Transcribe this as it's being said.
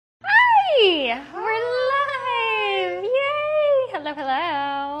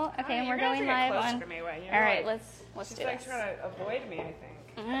Okay, and You're we're gonna going have to get live closer on. to me, Wayne. All right, Like, let's she's do like this. trying to avoid me, I think.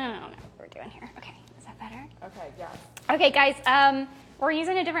 I don't know what we're doing here. Okay, is that better? Okay, yeah. Okay, guys, we're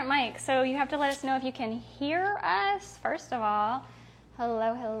using a different mic, so you have to let us know if you can hear us. First of all,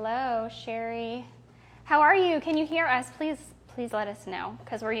 hello, Sherry. How are you? Can you hear us? Please let us know,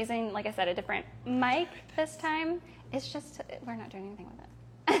 because we're using, like I said, a different mic this time. It's just, we're not doing anything with it.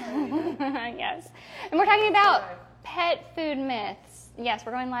 Yes. And we're talking about pet food myths. Yes,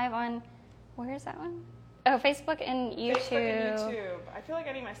 we're going live on, where is that one? Oh, Facebook and YouTube. Facebook and YouTube. I feel like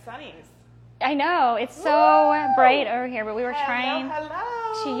I need my sunnies. I know, it's so bright over here, but we were trying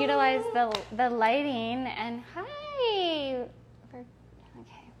Hello. to utilize the lighting. And hi,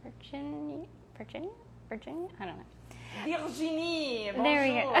 Virginia? I don't know. Virginie. Bonjour. There we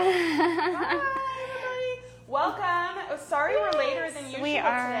go. Hi, everybody. Welcome. Sorry we're later than usual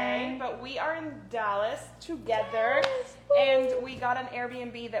today, but we are in Dallas together, and we got an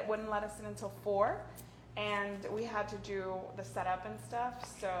Airbnb that wouldn't let us in until 4, and we had to do the setup and stuff,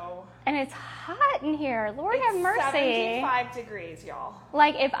 so... And it's hot in here. Lord have mercy. 75 degrees, y'all.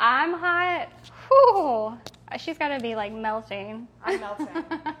 Like, if I'm hot, whew, she's got to be, like, melting. I'm melting.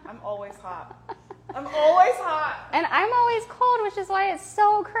 I'm always hot. I'm always hot. And I'm always cold, which is why it's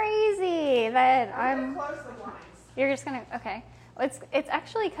so crazy that I'm gonna close the blinds. You're just gonna, okay. It's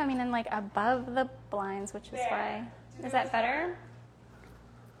actually coming in like above the blinds, which is There. why. Is that better?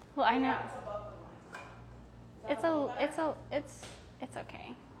 Well, I know. Yeah, it's above the blinds. It's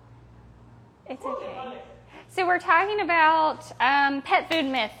okay. It's okay. So we're talking about pet food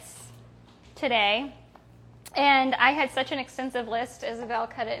myths today, and I had such an extensive list. Isabel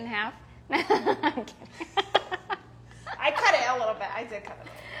cut it in half. I'm kidding. I cut it a little bit. I did cut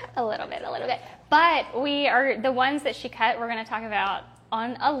it. A little bit. But we are, the ones that she cut, we're going to talk about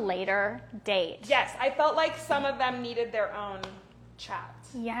on a later date. Yes, I felt like some of them needed their own chat.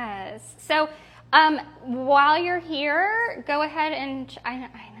 Yes. So while you're here, go ahead and, I know.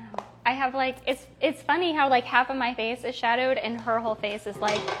 I have like, it's funny how like half of my face is shadowed and her whole face is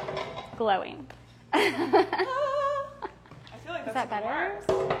like glowing. I feel like that's Is that better?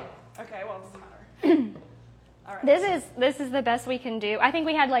 worse. Okay, well, it doesn't matter. All right. This is the best we can do. I think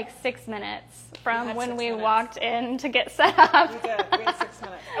we had like 6 minutes from when 6 we minutes. walked in to get set up. We did. We had 6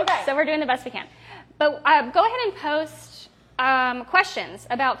 minutes. Okay. So we're doing the best we can. But go ahead and post questions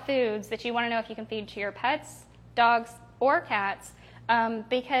about foods that you want to know if you can feed to your pets, dogs, or cats,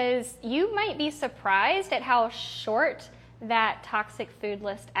 because you might be surprised at how short that toxic food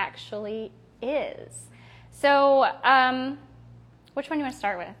list actually is. So which one do you want to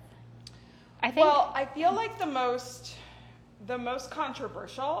start with? Well, I feel like the most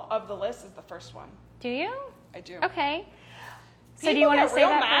controversial of the list is the first one. Do you? I do. Okay. So People do you want to get say real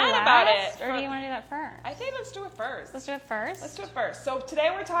that mad for about last, it. or do you want to do that first? I think let's do it first. Let's do it first. Let's do it first. So today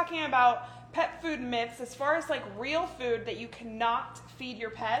we're talking about pet food myths as far as like real food that you cannot feed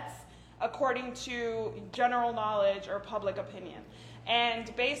your pets according to general knowledge or public opinion.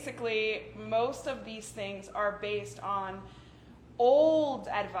 And basically, most of these things are based on old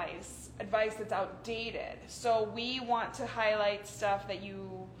advice that's outdated. So we want to highlight stuff that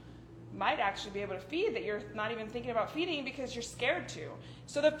you might actually be able to feed that you're not even thinking about feeding because you're scared to.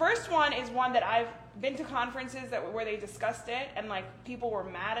 So the first one is one that I've been to conferences where they discussed it, and like people were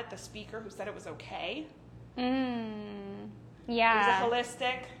mad at the speaker who said it was okay. Yeah. It was a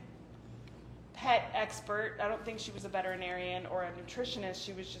holistic pet expert. I don't think she was a veterinarian or a nutritionist.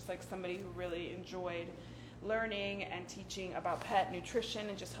 She was just like somebody who really enjoyed learning and teaching about pet nutrition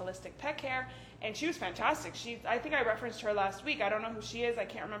and just holistic pet care. And she was fantastic. I think I referenced her last week. I don't know who she is. I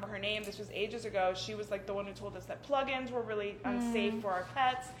can't remember her name. This was ages ago. She was like the one who told us that plugins were really unsafe for our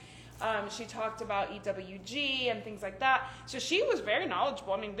pets. She talked about EWG and things like that. So she was very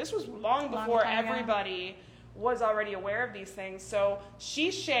knowledgeable. I mean, this was long before everybody was already aware of these things. So she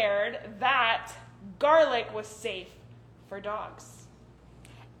shared that garlic was safe for dogs.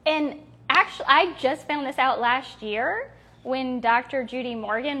 And actually, I just found this out last year when Dr. Judy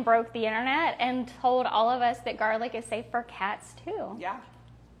Morgan broke the internet and told all of us that garlic is safe for cats too. Yeah.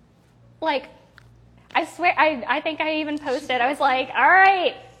 Like, I swear, I think I even posted, I was like, all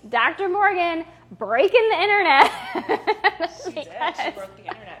right, Dr. Morgan, breaking the internet. She did. She broke the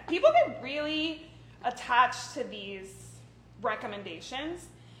internet. People get really attached to these recommendations,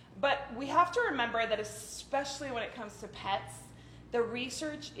 but we have to remember that especially when it comes to pets, the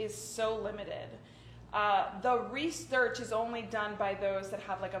research is so limited. The research is only done by those that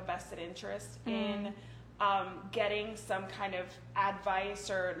have like a vested interest in getting some kind of advice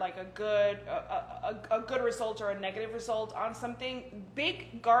or like a good result or a negative result on something.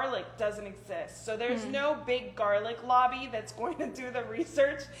 Big garlic doesn't exist. So there's no big garlic lobby that's going to do the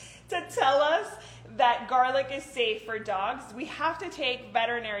research to tell us that garlic is safe for dogs. We have to take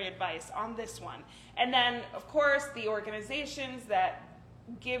veterinary advice on this one. And then, of course, the organizations that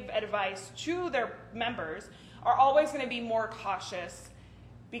give advice to their members are always going to be more cautious,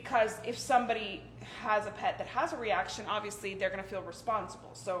 because if somebody has a pet that has a reaction, obviously they're going to feel responsible.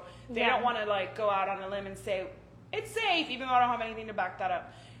 So they don't want to like go out on a limb and say it's safe, even though I don't have anything to back that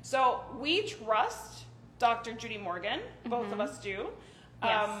up. So we trust Dr. Judy Morgan. Both of us do.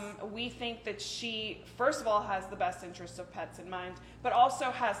 Yes. We think that she, first of all, has the best interests of pets in mind, but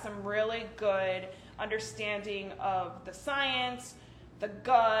also has some really good understanding of the science, the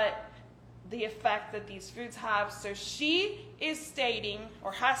gut, the effect that these foods have. So she is stating,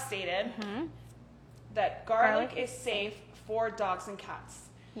 or has stated, that garlic is safe for dogs and cats.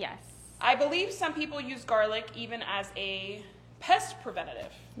 Yes. I believe some people use garlic even as a pest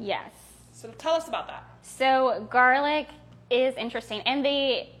preventative. Yes. So tell us about that. So garlic is interesting, and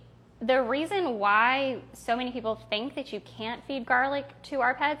the reason why so many people think that you can't feed garlic to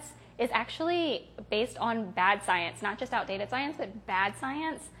our pets is actually based on bad science, not just outdated science, but bad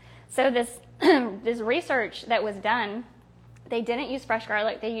science. So this this research that was done, they didn't use fresh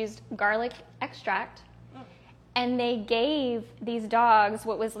garlic, they used garlic extract, and they gave these dogs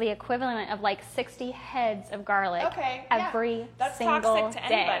what was the equivalent of like 60 heads of garlic every That's single toxic to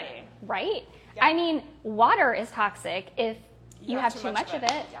day. anybody. Right? Yeah. I mean, water is toxic if you have too much of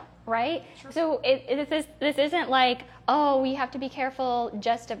it, right? Sure. So this isn't like, oh, we have to be careful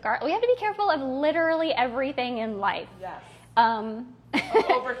just of garlic. We have to be careful of literally everything in life. Yes. Of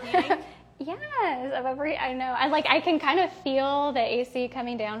overheating? Yes, I know. I can kind of feel the AC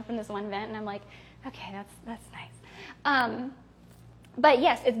coming down from this one vent, and I'm like, okay, that's nice. But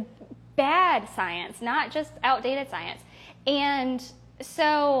yes, it's bad science, not just outdated science. And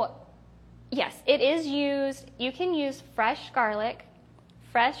so, yes, it is used. You can use fresh garlic,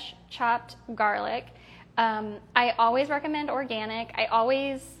 fresh chopped garlic. I always recommend organic. I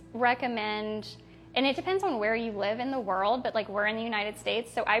always recommend, and it depends on where you live in the world, but like we're in the United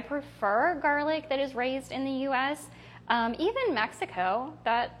States, so I prefer garlic that is raised in the U.S. Even Mexico,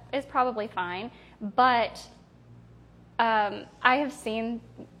 that is probably fine. But I've seen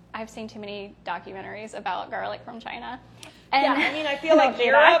too many documentaries about garlic from China. And yeah, I mean, I feel like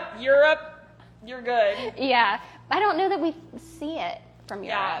Europe, you're good. Yeah, I don't know that we see it from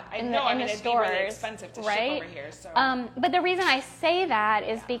Europe in the it'd stores, be really expensive to right? ship over here. So. But the reason I say that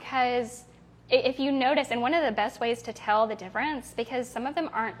is because if you notice, and one of the best ways to tell the difference, because some of them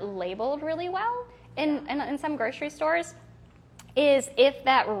aren't labeled really well in some grocery stores, is if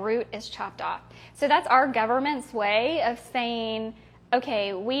that root is chopped off. So that's our government's way of saying,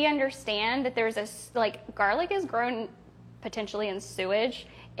 okay, we understand that there's garlic is grown potentially in sewage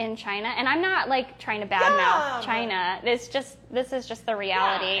in China, and I'm not like trying to badmouth China. This is just the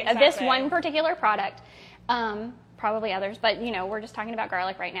reality of this one particular product. Probably others, but we're just talking about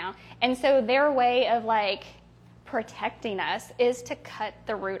garlic right now. And so their way of like protecting us is to cut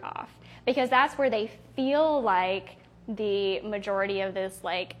the root off, because that's where they feel like the majority of this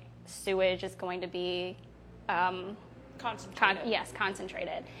like sewage is going to be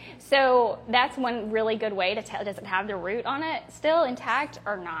concentrated. So that's one really good way to tell, does it have the root on it still intact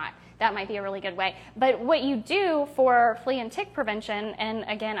or not? That might be a really good way. But what you do for flea and tick prevention, and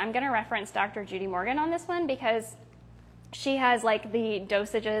again, I'm going to reference Dr. Judy Morgan on this one because she has like the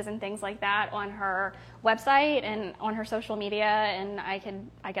dosages and things like that on her website and on her social media, and I could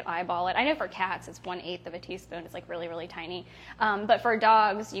eyeball it. I know for cats it's 1/8 of a teaspoon. It's like really, really tiny. But for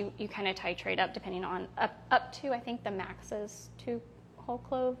dogs, you kind of titrate up depending on up to, I think the max is 2 whole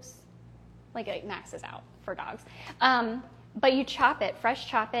cloves. Like it maxes out for dogs. But you chop it, fresh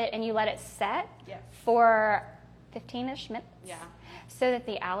chop it, and you let it set for 15-ish minutes so that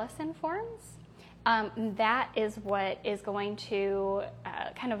the allicin forms. That is what is going to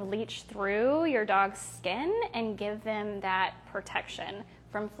kind of leach through your dog's skin and give them that protection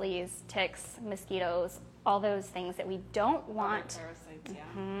from fleas, ticks, mosquitoes, all those things that we don't want.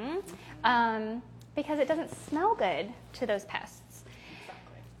 Parasites, because it doesn't smell good to those pests.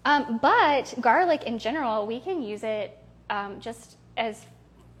 Exactly. But garlic in general, we can use it just as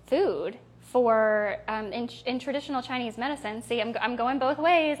food. For in traditional Chinese medicine, see, I'm going both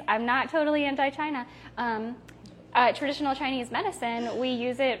ways. I'm not totally anti-China. Traditional Chinese medicine, we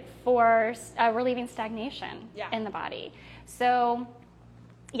use it for relieving stagnation in the body. So,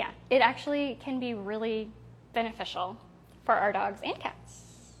 yeah, it actually can be really beneficial for our dogs and cats.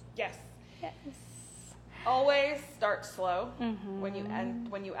 Yes. Always start slow when you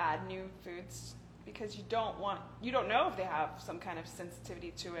add new foods, because you don't know if they have some kind of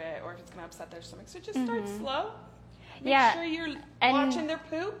sensitivity to it or if it's going to upset their stomach. So just start slow. Make sure you're watching their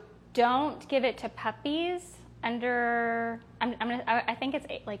poop. Don't give it to puppies under. I think it's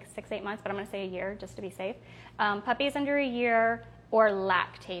 6-8 months, but I'm gonna say a year just to be safe. Puppies under a year or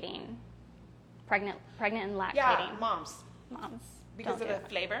lactating, pregnant and lactating. Yeah, moms. Because of the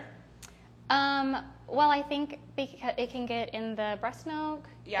flavor. Well, I think because it can get in the breast milk.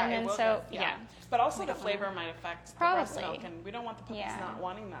 Yeah, and it then will so get, yeah. But also the flavor might affect the breast milk, and we don't want the puppies not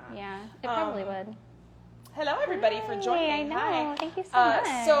wanting that. Yeah, it probably would. Hello, everybody, for joining. I know. Hi. Thank you so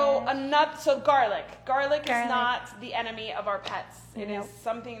much. So garlic. Garlic is not the enemy of our pets. It is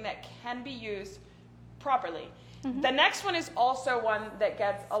something that can be used properly. The next one is also one that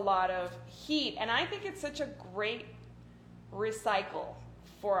gets a lot of heat, and I think it's such a great recycle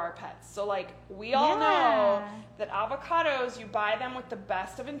for our pets. So we all know that avocados, you buy them with the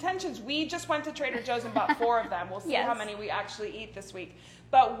best of intentions. We just went to Trader Joe's and bought 4 of them. We'll see how many we actually eat this week.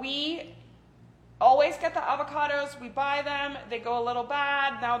 But we always get the avocados. We buy them. They go a little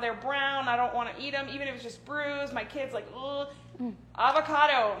bad. Now they're brown. I don't want to eat them, even if it's just bruised. My kid's like, ugh.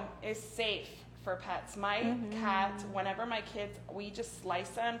 Avocado is safe for pets. My cat, whenever my kids, we just slice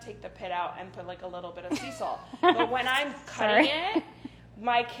them, take the pit out, and put a little bit of sea salt. But when I'm cutting it,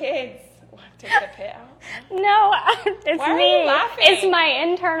 my kids take the pit out. No, it's Why me. Are you laughing? It's my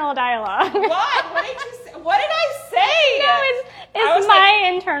internal dialogue. What? What did you say? What did I say? No, it's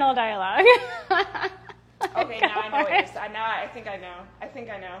my internal dialogue. Okay, now I know what you're saying. Now I think I know. I think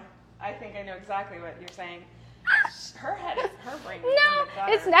I know exactly what you're saying. Her brain. No,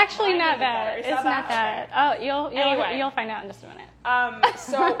 it's actually not that. It's not that. Okay. Oh, you'll find out in just a minute.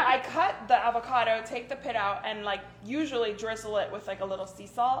 So I cut the avocado, take the pit out, and usually drizzle it with a little sea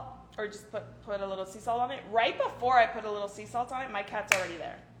salt, or just put a little sea salt on it. Right before I put a little sea salt on it, my cat's already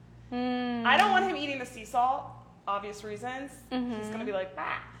there. I don't want him eating the sea salt, obvious reasons. He's gonna be like,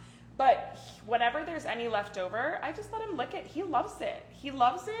 bah. But whenever there's any left over, I just let him lick it. He loves it. He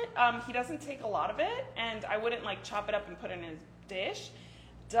doesn't take a lot of it, and I wouldn't chop it up and put it in his dish.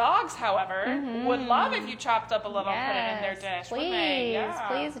 Dogs, however, would love if you chopped up a little and put it in their dish.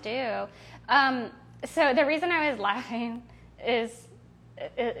 Please do. So the reason I was laughing is,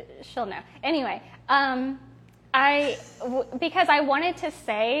 she'll know. Anyway, because I wanted to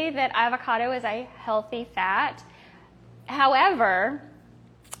say that avocado is a healthy fat. However,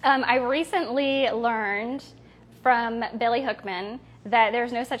 I recently learned from Billy Hookman that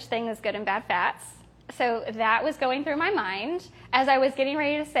there's no such thing as good and bad fats. So that was going through my mind as I was getting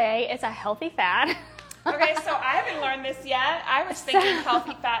ready to say it's a healthy fat. Okay, so I haven't learned this yet. I was thinking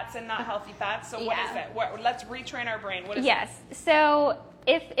healthy fats and not healthy fats. So what is it? Let's retrain our brain. What is it? Yes. So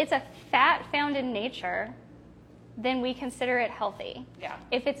if it's a fat found in nature, then we consider it healthy. Yeah.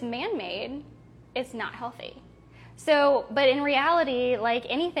 If it's man-made, it's not healthy. So, but in reality,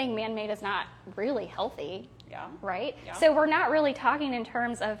 anything man-made is not really healthy. Yeah. Right? Yeah. So we're not really talking in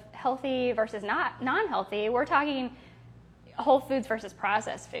terms of healthy versus not non-healthy. We're talking whole foods versus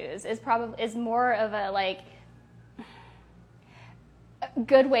processed foods is more of a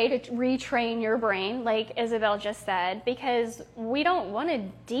good way to retrain your brain, like Isabel just said, because we don't want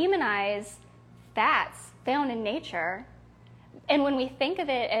to demonize fats found in nature. And when we think of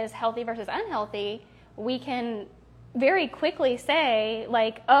it as healthy versus unhealthy, we can very quickly say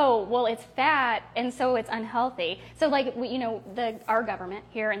oh, well, it's fat and so it's unhealthy. So our government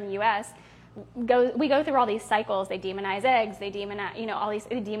here in the U.S. we go through all these cycles. They demonize eggs. They demonize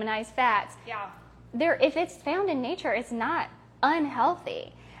they demonize fats. Yeah. If it's found in nature, it's not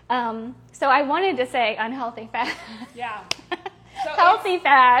unhealthy. So I wanted to say unhealthy fat. Yeah. So healthy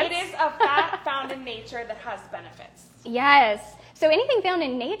fats. It is a fat found in nature that has benefits. Yes. So anything found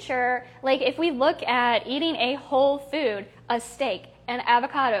in nature, if we look at eating a whole food, a steak, an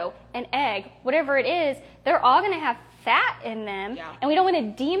avocado, an egg, whatever it is, they're all going to have fat in them. Yeah. And we don't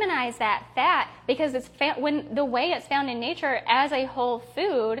want to demonize that fat because when the way it's found in nature as a whole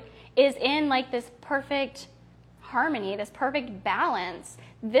food is in this perfect harmony, this perfect balance.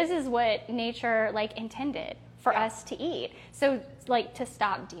 This is what nature intended for us to eat. So to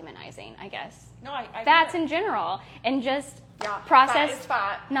stop demonizing, I guess. No, I fats in general, and just Fat processed, is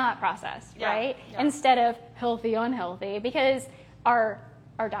fat. not processed, right? Yeah. Instead of healthy, unhealthy, because our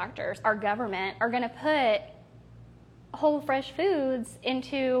doctors, our government are going to put whole fresh foods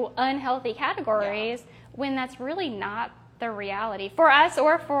into unhealthy categories when that's really not the reality for us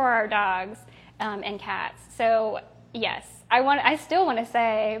or for our dogs and cats. So Yes. I still want to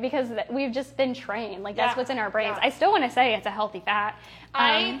say, because we've just been trained, like that's Yeah. what's in our brains. Yeah. I still want to say it's a healthy fat.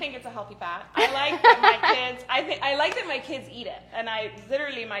 I think it's a healthy fat. I like that I like that my kids eat it. And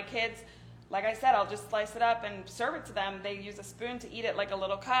my kids, like I said, I'll just slice it up and serve it to them. They use a spoon to eat it like a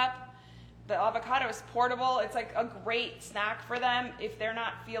little cup. The avocado is portable. It's like a great snack for them. If they're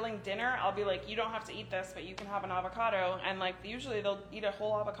not feeling dinner, I'll be like, you don't have to eat this, but you can have an avocado. And like usually they'll eat a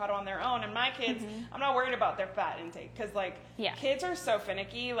whole avocado on their own. And my kids, I'm not worried about their fat intake because like kids are so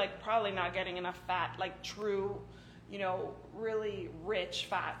finicky, like probably not getting enough fat, like true, really rich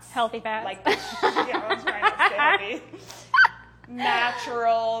fats. Healthy fats. Like, I was trying to say healthy.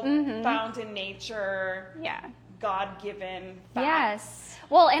 Natural, found in nature. Yeah. God-given fat. Yes.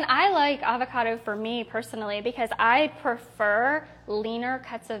 Well, and I like avocado for me personally because I prefer leaner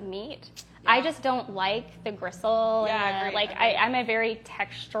cuts of meat. Yeah. I just don't like the gristle. Yeah, and I'm a very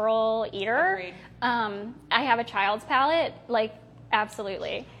textural eater. Agreed. I have a child's palate. Like,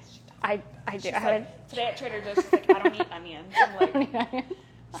 absolutely. I do. Today at Trader Joe's, she's like, I don't eat onions. I'm like,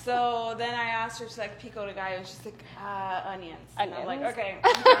 so then I asked her, she's like, pico de gallo. She's like, onions. And I'm like, okay.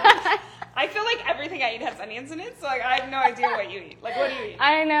 I feel like everything I eat has onions in it, so like I have no idea what you eat. Like, what do you eat?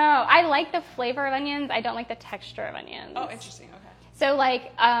 I know. I like the flavor of onions. I don't like the texture of onions. Oh, interesting. Okay. So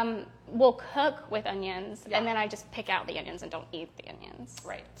like, we'll cook with onions, and then I just pick out the onions and don't eat the onions.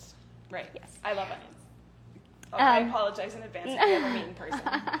 Right. Yes. I love onions. I apologize in advance if we ever meet in person.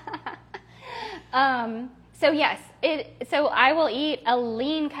 So I will eat a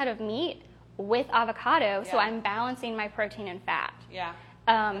lean cut of meat with avocado, so I'm balancing my protein and fat. Yeah,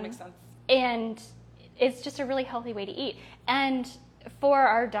 that makes sense. And it's just a really healthy way to eat. And for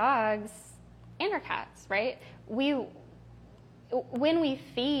our dogs and our cats, right? When we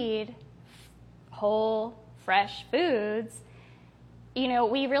feed whole, fresh foods,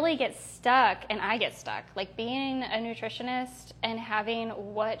 we really get stuck, and I get stuck, like being a nutritionist and having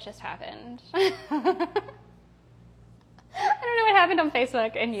what just happened. I don't know what happened on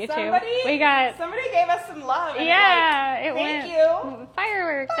Facebook and YouTube. Somebody gave us some love. And Thank you.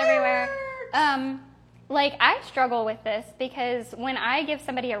 Fireworks everywhere. I struggle with this because when I give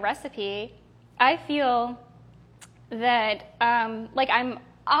somebody a recipe, I feel that I'm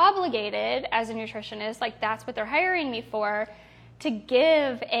obligated as a nutritionist, like that's what they're hiring me for, to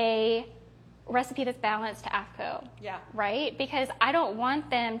give a recipe that's balanced to AFCO. Yeah. Right? Because I don't want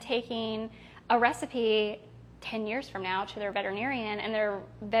them taking a recipe 10 years from now to their veterinarian and their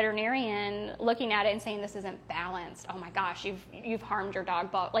veterinarian looking at it and saying this isn't balanced. Oh my gosh, you've harmed your dog.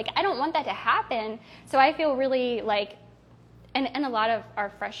 Like, I don't want that to happen. So I feel really like, and a lot of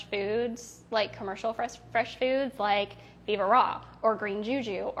our fresh foods, like commercial fresh foods, like Viva Raw or Green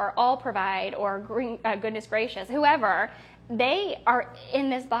Juju or All Provide or Goodness Gracious, whoever, they are in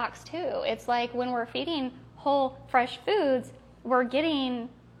this box too. It's like when we're feeding whole fresh foods, we're getting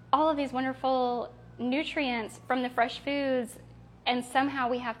all of these wonderful nutrients from the fresh foods, and somehow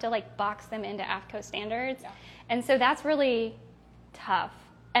we have to like box them into AFCO standards. Yeah. And so that's really tough.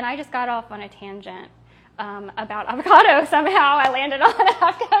 And I just got off on a tangent about avocado. Somehow I landed on an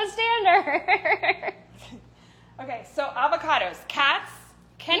AFCO standard. Okay, so avocados. Cats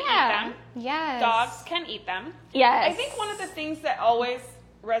can eat them. Yes. Dogs can eat them. Yes. I think one of the things that always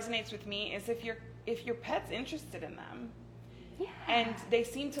resonates with me is if your pet's interested in them. Yeah. And they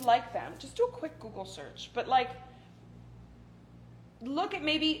seem to like them. Just do a quick Google search. But like, look at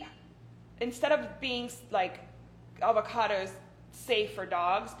maybe, instead of being like avocados safe for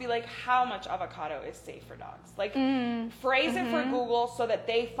dogs, be like, how much avocado is safe for dogs? Like, phrase it for Google so that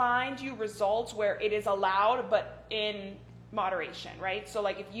they find you results where it is allowed, but in moderation, right? So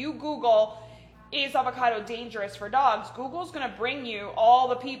like if you Google, is avocado dangerous for dogs? Google's going to bring you all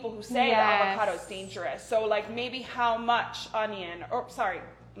the people who say that avocado is dangerous. So like maybe how much garlic.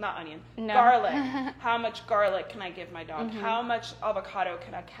 How much garlic can I give my dog? How much avocado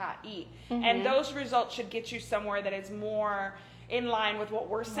can a cat eat? And those results should get you somewhere that is more in line with what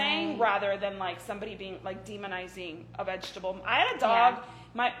we're saying, rather than like somebody being like demonizing a vegetable. I had a dog.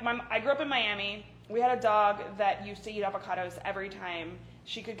 I grew up in Miami. We had a dog that used to eat avocados every time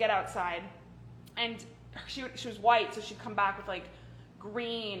she could get outside. And she was white, so she'd come back with like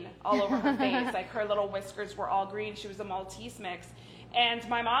green all over her face. Like her little whiskers were all green. She was a Maltese mix. And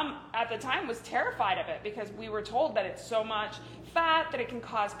my mom at the time was terrified of it because we were told that it's so much fat that it can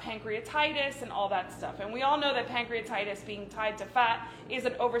cause pancreatitis and all that stuff. And we all know that pancreatitis being tied to fat is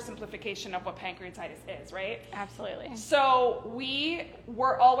an oversimplification of what pancreatitis is, right? Absolutely. So we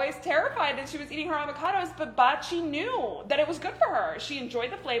were always terrified that she was eating her avocados, but she knew that it was good for her. She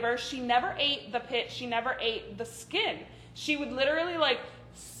enjoyed the flavor. She never ate the pit. She never ate the skin. She would literally like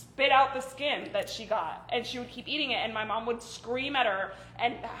spit spit out the skin that she got, and she would keep eating it, and my mom would scream at her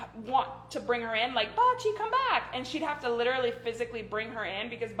and want to bring her in, like, Bachi, come back, and she'd have to literally physically bring her in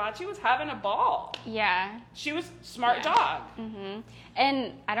because Bachi was having a ball. Yeah. She was a smart dog.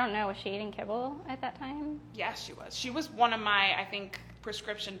 And I don't know, was she eating kibble at that time? Yes, she was. She was one of my, I think,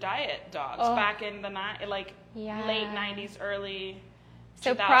 prescription diet dogs back in the late 90s, early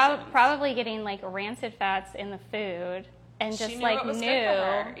 2000s. Probably getting like rancid fats in the food and just she knew like what was knew. good for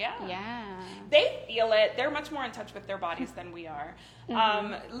her. Yeah. They feel it. They're much more in touch with their bodies than we are.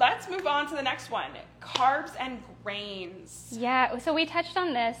 Let's move on to the next one. Carbs and grains. Yeah. So we touched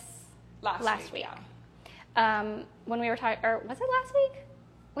on this last week. Yeah. When we were talking, or was it last week?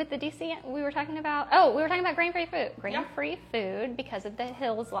 With the DC, we were talking about grain-free food. Grain-free food because of the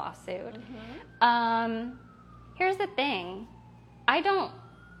Hills lawsuit. Here's the thing.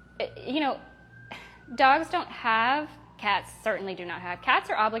 Dogs don't have, cats certainly do not have. Cats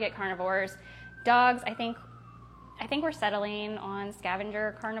are obligate carnivores. Dogs, I think we're settling on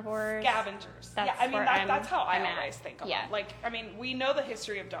scavenger carnivores. Scavengers. That's that's how I I'm always think of Yeah. them. We know the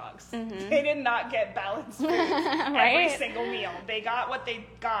history of dogs. They did not get balanced food every Right? single meal. They got what they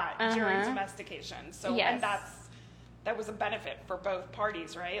got during domestication. So, Yes. and that was a benefit for both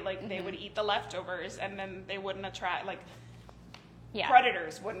parties, right? Like, they would eat the leftovers, and then they wouldn't attract,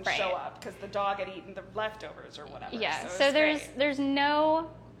 predators wouldn't Right. show up because the dog had eaten the leftovers or whatever. Yeah. So, So it's great. there's no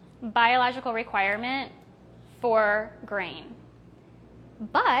biological requirement for grain.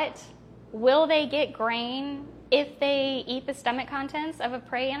 But will they get grain if they eat the stomach contents of a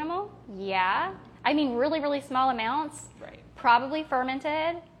prey animal? Yeah. Really, really small amounts. Right. Probably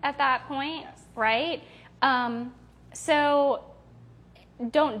fermented at that point, Yes. right? So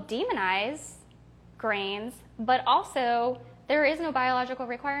don't demonize grains, but also there is no biological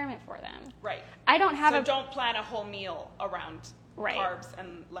requirement for them. Right. I don't have So don't plan a whole meal around Right. carbs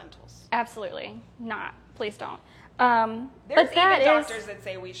and lentils. Absolutely not. Please don't. There's But that even is doctors that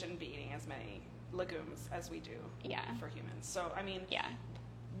say we shouldn't be eating as many legumes as we do for humans. So,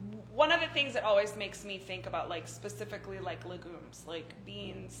 one of the things that always makes me think about, specifically legumes, like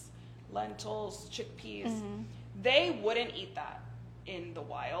beans, lentils, chickpeas, they wouldn't eat that in the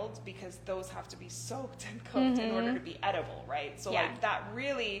wild because those have to be soaked and cooked in order to be edible, right? So, that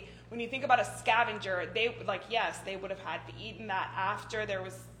really, when you think about a scavenger, they would have had to eaten that after there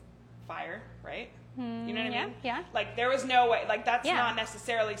was fire, right? You know what I mean? Yeah. There was no way. That's not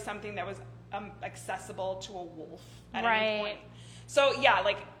necessarily something that was accessible to a wolf at any point. So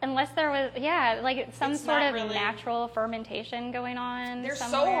unless there was some It's sort not of really- natural fermentation going on. they're so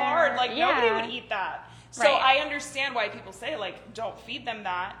somewhere. hard. Nobody would eat that. So Right. I understand why people say don't feed them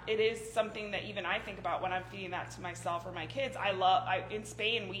that. It is something that even I think about when I'm feeding that to myself or my kids. In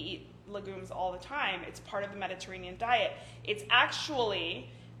Spain we eat legumes all the time. It's part of the Mediterranean diet. It's actually,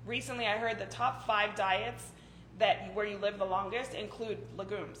 recently I heard the top 5 diets where you live the longest include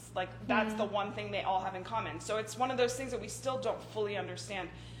legumes. That's the one thing they all have in common. So it's one of those things that we still don't fully understand.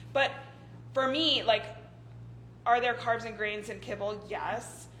 But for me, are there carbs and grains in kibble?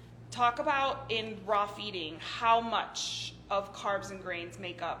 Yes. Talk about in raw feeding, how much of carbs and grains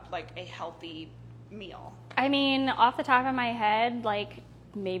make up a healthy meal? Off the top of my head,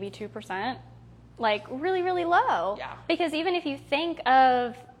 maybe 2%. Really, really low. Yeah. Because even if you think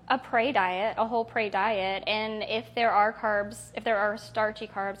of a prey diet, a whole prey diet, and if there are carbs, if there are starchy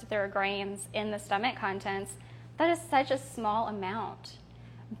carbs, if there are grains in the stomach contents, that is such a small amount,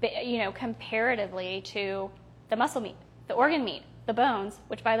 comparatively to the muscle meat, the organ meat, the bones,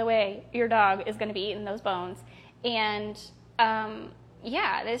 which, by the way, your dog is going to be eating those bones. And,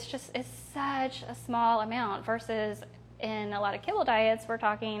 it's such a small amount versus in a lot of kibble diets, we're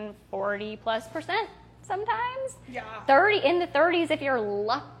talking 40+% sometimes. Yeah. 30 in the 30s if you're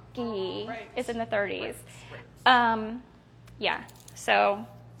lucky. Right. It's in the 30s. Right. So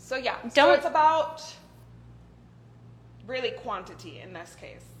it's about really quantity in this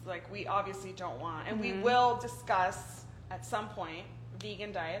case. We obviously don't want, and we will discuss at some point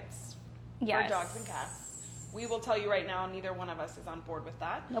vegan diets for dogs and cats. We will tell you right now, neither one of us is on board with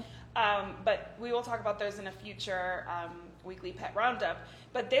that. Nope. But we will talk about those in a future weekly pet roundup.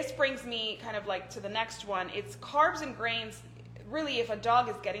 But this brings me kind of to the next one. It's carbs and grains. Really, if a dog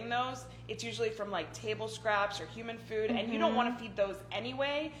is getting those, it's usually from table scraps or human food, and you don't want to feed those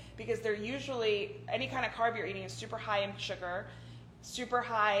anyway because they're usually, any kind of carb you're eating is super high in sugar, super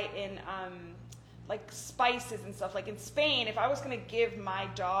high in spices and stuff. In Spain, if I was going to give my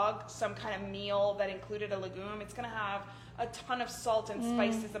dog some kind of meal that included a legume, it's going to have a ton of salt and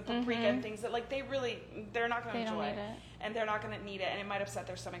spices and paprika and things that like they're not going to enjoy need it. and they're not going to need it, and it might upset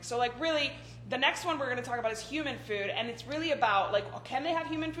their stomach. So like really the next one we're going to talk about is human food, and it's really about like, can they have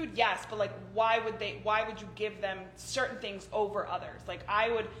human food? Yes, but like why would you give them certain things over others? Like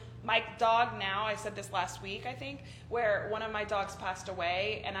my dog now, I said this last week, I think, where one of my dogs passed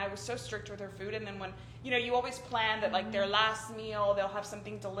away, and I was so strict with her food. And then when, you always plan that, like, their last meal, they'll have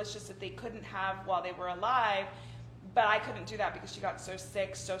something delicious that they couldn't have while they were alive. But I couldn't do that because she got so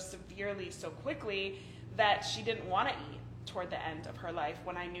sick so severely, so quickly, that she didn't want to eat toward the end of her life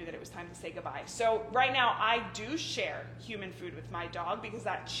when I knew that it was time to say goodbye. So right now, I do share human food with my dog because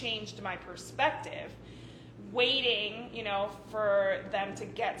that changed my perspective. Waiting, for them to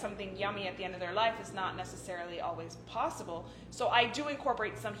get something yummy at the end of their life is not necessarily always possible. So I do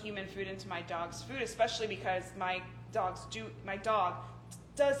incorporate some human food into my dog's food, especially because my dog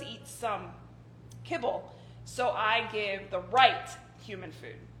does eat some kibble. So I give the right human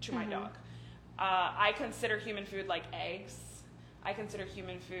food to my dog. I consider human food like eggs. I consider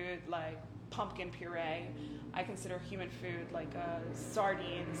human food like pumpkin puree. I consider human food like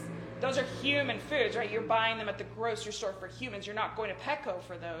sardines. Those are human foods, right? You're buying them at the grocery store for humans. You're not going to Petco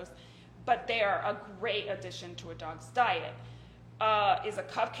for those, but they are a great addition to a dog's diet. Is a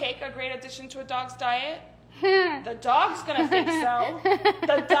cupcake a great addition to a dog's diet? The dog's gonna think so.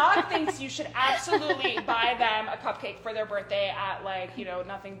 The dog thinks you should absolutely buy them a cupcake for their birthday at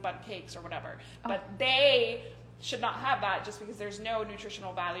nothing but cakes or whatever. But they should not have that just because there's no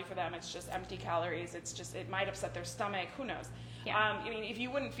nutritional value for them. It's just empty calories. It might upset their stomach. Who knows? Yeah. If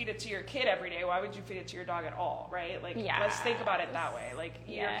you wouldn't feed it to your kid every day, why would you feed it to your dog at all, right? Like, let's think about it that way. Like,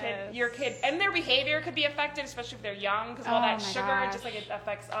 your kid, and their behavior could be affected, especially if they're young, because all that sugar, just like it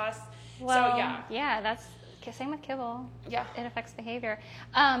affects us. Well, so, that's same with kibble. Yeah. It affects behavior.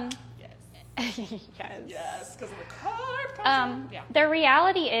 Yes, because of the carb culture. The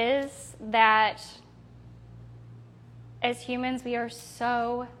reality is that as humans, we are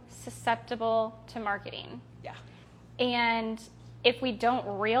so susceptible to marketing. Yeah. And if we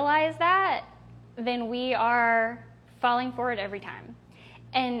don't realize that, then we are falling for it every time.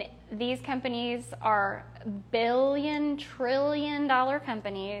 And these companies are billion, trillion-dollar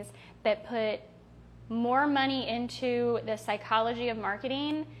companies that put more money into the psychology of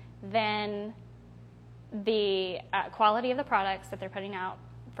marketing than the quality of the products that they're putting out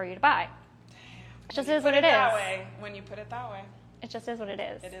for you to buy. It just is what it is. When you put it that way. It just is what it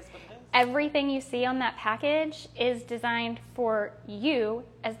is. It is what it is. Everything you see on that package is designed for you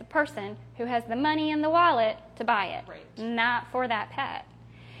as the person who has the money in the wallet to buy it, not for that pet.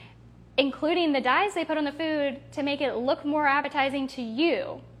 Including the dyes they put on the food to make it look more appetizing to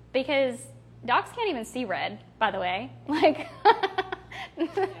you, because dogs can't even see red, by the way. Like,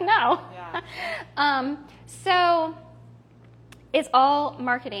 no. Yeah. So it's all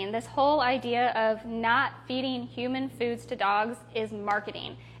marketing. This whole idea of not feeding human foods to dogs is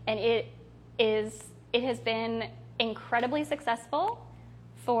marketing, and it has been incredibly successful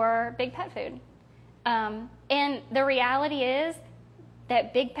for big pet food. And the reality is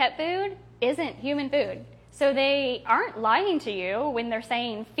that big pet food isn't human food. So they aren't lying to you when they're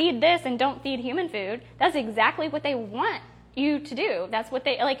saying feed this and don't feed human food. That's exactly what they want you to do. That's what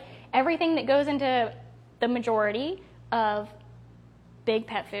they like. Everything that goes into the majority of big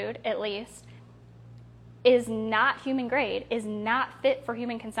pet food, at least, is not human grade, is not fit for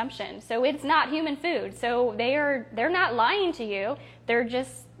human consumption. So it's not human food. So they're not lying to you. They've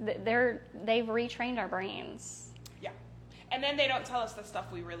retrained our brains. Yeah. And then they don't tell us the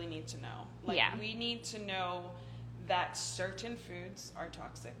stuff we really need to know. We need to know that certain foods are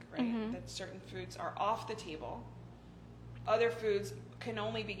toxic, right? Mm-hmm. That certain foods are off the table. Other foods can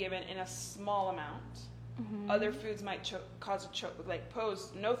only be given in a small amount. Mm-hmm. Other foods might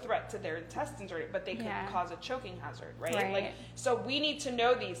pose no threat to their intestines, but they could cause a choking hazard, right? So we need to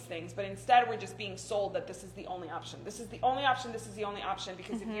know these things, but instead we're just being sold that this is the only option. This is the only option. This is the only option,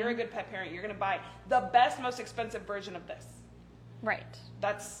 because if you're a good pet parent, you're going to buy the best, most expensive version of this. Right.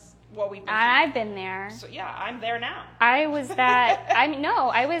 That's what we've been I've been there. So yeah, I'm there now. I was that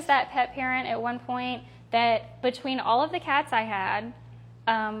pet parent at one point that between all of the cats I had,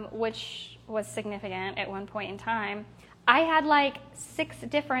 which was significant at one point in time, I had like 6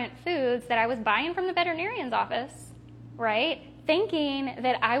 different foods that I was buying from the veterinarian's office, right? Thinking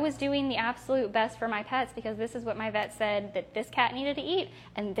that I was doing the absolute best for my pets because this is what my vet said that this cat needed to eat,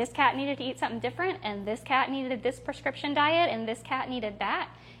 and this cat needed to eat something different, and this cat needed this prescription diet, and this cat needed that.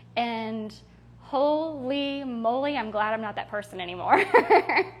 And holy moly, I'm glad I'm not that person anymore.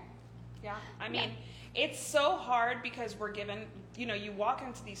 Yeah, I mean, it's so hard because we're given, you walk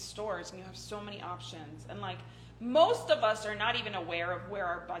into these stores and you have so many options, and like most of us are not even aware of where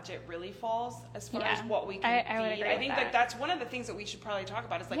our budget really falls as far as what we can I would feed. agree I think with that's one of the things that we should probably talk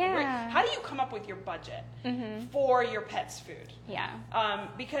about is like, how do you come up with your budget for your pet's food? Yeah.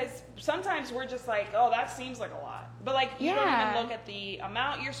 Because sometimes we're just like, oh, that seems like a lot. But like, you don't even look at the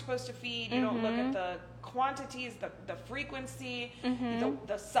amount you're supposed to feed. You don't look at the quantities, the frequency,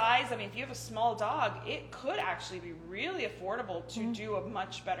 the size. I mean, if you have a small dog, it could actually be really affordable to do a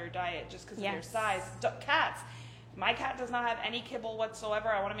much better diet just because of their size. Cats. My cat does not have any kibble whatsoever.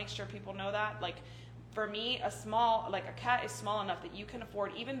 I want to make sure people know that. Like, for me, a cat is small enough that you can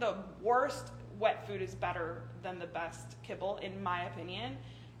afford, even the worst wet food is better than the best kibble, in my opinion.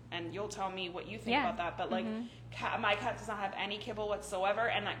 And you'll tell me what you think about that. But like, my cat does not have any kibble whatsoever.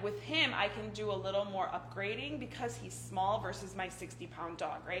 And like with him, I can do a little more upgrading because he's small versus my 60-pound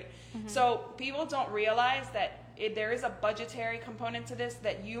dog, right? So people don't realize that there is a budgetary component to this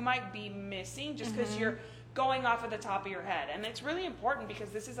that you might be missing just because you're going off of the top of your head. And it's really important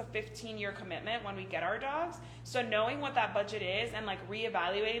because this is a 15-year commitment when we get our dogs. So knowing what that budget is and like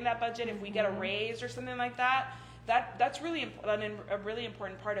reevaluating that budget if we get a raise or something like that, that's really a really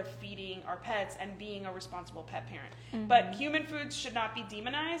important part of feeding our pets and being a responsible pet parent. But human foods should not be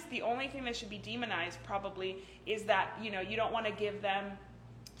demonized. The only thing that should be demonized probably is that, you don't want to give them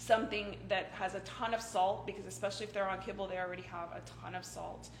something that has a ton of salt, because especially if they're on kibble, they already have a ton of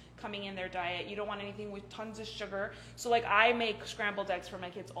salt coming in their diet. You don't want anything with tons of sugar. So like, I make scrambled eggs for my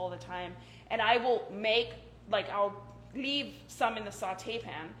kids all the time, and I will I'll leave some in the saute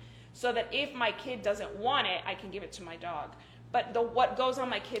pan so that if my kid doesn't want it, I can give it to my dog. But what goes on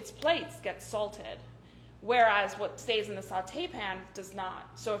my kids' plates gets salted, whereas what stays in the saute pan does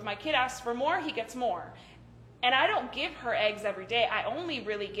not. So if my kid asks for more, he gets more. And I don't give her eggs every day. I only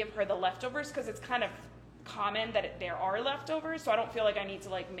really give her the leftovers because it's kind of common that there are leftovers, so I don't feel like I need to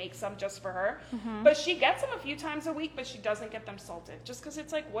like make some just for her. But she gets them a few times a week, but she doesn't get them salted just because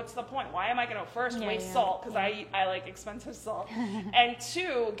it's like, what's the point? Why am I going to first waste salt because I like expensive salt, and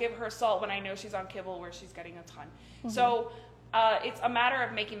two, give her salt when I know she's on kibble where she's getting a ton. So it's a matter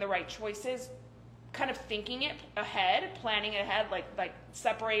of making the right choices, kind of thinking it ahead, planning it ahead, like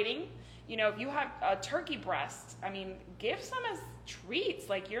separating. If you have a turkey breast, I mean, give some as treats.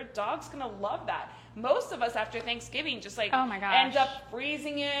 Like, your dog's going to love that. Most of us after Thanksgiving just like end up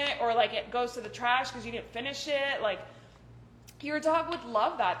freezing it, or like it goes to the trash because you didn't finish it. Like, your dog would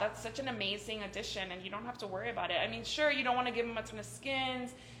love that. That's such an amazing addition, and you don't have to worry about it. I mean, sure, you don't want to give them a ton of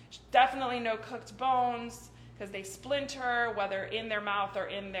skins. Definitely no cooked bones because they splinter, whether in their mouth or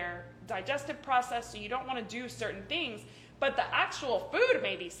in their digestive process. So you don't want to do certain things. But the actual food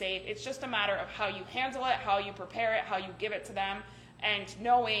may be safe. It's just a matter of how you handle it, how you prepare it, how you give it to them, and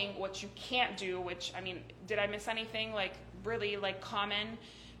knowing what you can't do, which, I mean, did I miss anything? Like, really, like, common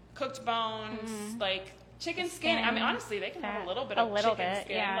cooked bones, like chicken skin. I mean, honestly, they can have a little bit of chicken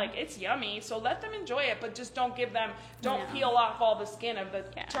skin. Yeah. Like, it's yummy. So let them enjoy it, but just don't peel off all the skin of the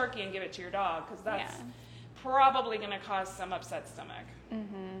turkey and give it to your dog, because that's probably going to cause some upset stomach.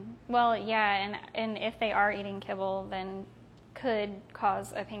 Well, yeah, and if they are eating kibble, then could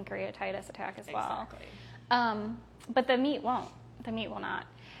cause a pancreatitis attack as well. Exactly. But the meat won't. The meat will not.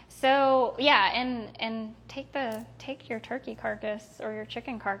 So yeah, and take your turkey carcass or your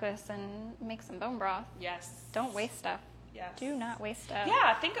chicken carcass and make some bone broth. Yes. Don't waste stuff. Yes. Do not waste stuff.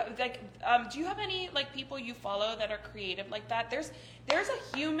 Yeah, think of, like, do you have any like people you follow that are creative like that? There's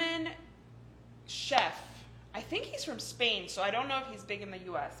a human chef. I think he's from Spain, so I don't know if he's big in the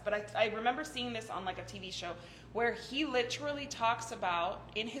U.S., but I remember seeing this on like a TV show where he literally talks about,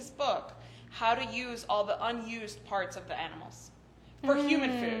 in his book, how to use all the unused parts of the animals for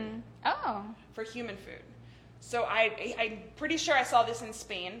human food. Oh. For human food. So I'm pretty sure I saw this in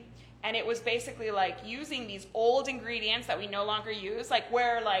Spain, and it was basically like using these old ingredients that we no longer use, like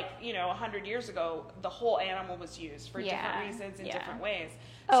where 100 years ago, the whole animal was used for different reasons in different ways.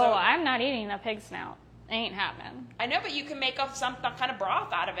 Oh, so, I'm not eating a pig snout. Ain't happening. I know, but you can make some kind of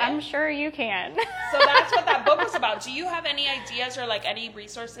broth out of it. I'm sure you can. So that's what that book was about. Do you have any ideas or like any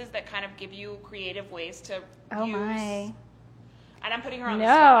resources that kind of give you creative ways to use? My. And I'm putting her on the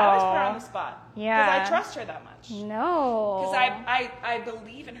spot. I always put her on the spot. Yeah. Because I trust her that much. No. Because I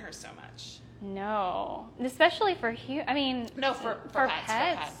believe in her so much. No. Especially for No, for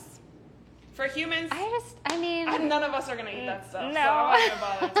pets. For humans, none of us are going to eat that stuff. No. So I'm not going to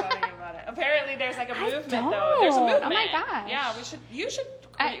bother telling you about it. Apparently, there's like a movement, though. There's a movement. Oh my gosh. Yeah, you should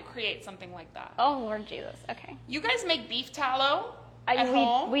create something like that. Oh, Lord Jesus. Okay. You guys make beef tallow at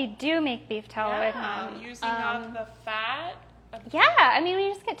home? We do make beef tallow at home. Using up the fat. Yeah, we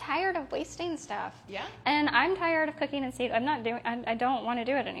just get tired of wasting stuff. Yeah. And I'm tired of cooking in seed. I don't want to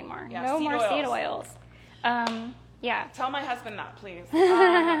do it anymore. Yeah, no more seed oils. Yeah. Tell my husband that, please.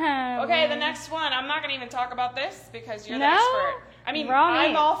 Okay, the next one. I'm not going to even talk about this because you're the expert. I mean,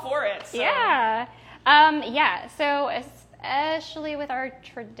 I'm all for it. So. Yeah. So especially with our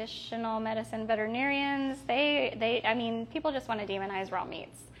traditional medicine veterinarians, people just want to demonize raw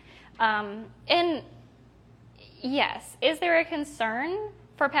meats. And yes, is there a concern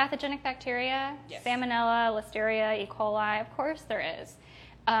for pathogenic bacteria? Yes. Salmonella, Listeria, E. coli? Of course there is.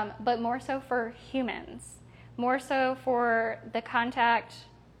 But more so for humans. More so for the contact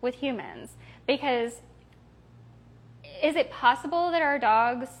with humans. Because is it possible that our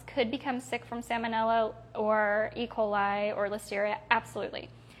dogs could become sick from Salmonella or E. coli or Listeria? Absolutely.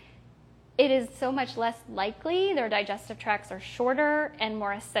 It is so much less likely. Their digestive tracts are shorter and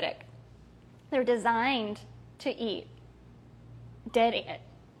more acidic. They're designed to eat dead,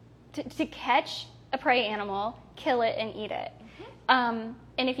 to catch a prey animal, kill it, and eat it.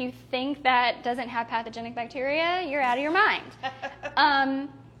 And if you think that doesn't have pathogenic bacteria, you're out of your mind. I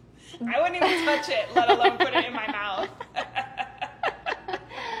wouldn't even touch it, let alone put it in my mouth.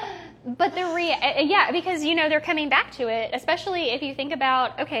 But because they're coming back to it, especially if you think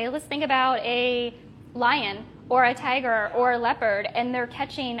about, let's think about a lion or a tiger or a leopard, and they're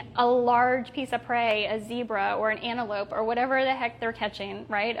catching a large piece of prey, a zebra or an antelope or whatever the heck they're catching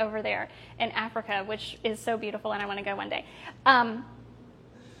right over there in Africa, which is so beautiful, and I want to go one day.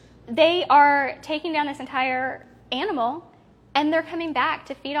 They are taking down this entire animal, and they're coming back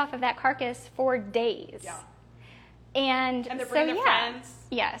to feed off of that carcass for days. Yeah. And they're bringing their friends.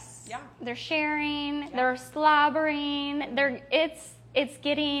 Yes. Yeah. They're sharing. Yeah. They're slobbering. It's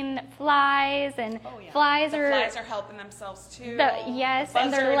getting flies, and flies are helping themselves too.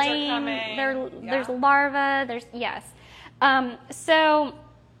 And they're laying. There's larvae. So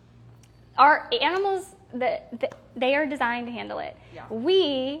our animals, they are designed to handle it. Yeah.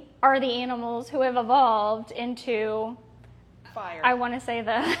 We are the animals who have evolved into fire. I want to say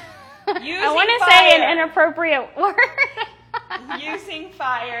say an inappropriate word. Using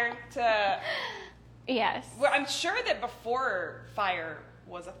fire to. Yes. Well, I'm sure that before fire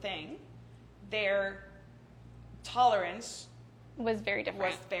was a thing, their tolerance was very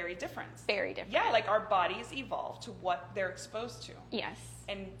different. Very different. Yeah, like our bodies evolve to what they're exposed to. Yes.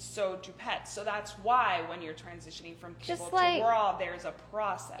 And so do pets. So that's why when you're transitioning from people to raw, there's a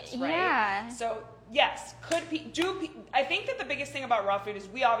process, right? Yeah. So yes, I think that the biggest thing about raw food is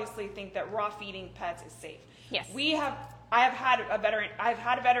we obviously think that raw feeding pets is safe. Yes. I've had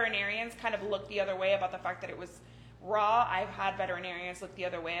veterinarians kind of look the other way about the fact that it was raw. I've had veterinarians look the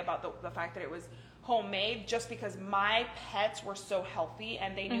other way about the fact that it was homemade, just because my pets were so healthy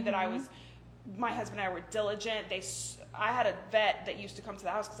and they knew that my husband and I were diligent. I had a vet that used to come to the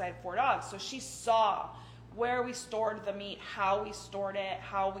house because I had 4 dogs, so she saw where we stored the meat, how we stored it,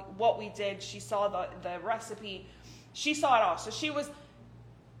 what we did. She saw the recipe. She saw it all. So she was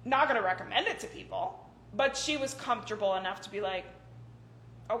not going to recommend it to people, but she was comfortable enough to be like,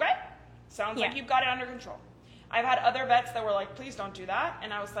 okay, sounds like you've got it under control. I've had other vets that were like, please don't do that.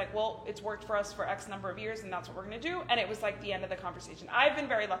 And I was like, well, it's worked for us for X number of years, and that's what we're going to do. And it was like the end of the conversation. I've been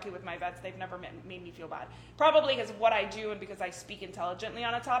very lucky with my vets. They've never made me feel bad. Probably because of what I do and because I speak intelligently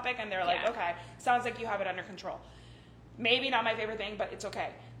on a topic, and they're like, okay, sounds like you have it under control. Maybe not my favorite thing, but it's okay.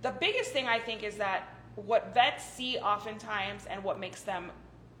 The biggest thing I think is that what vets see oftentimes and what makes them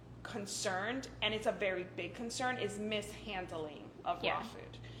concerned, and it's a very big concern, is mishandling of raw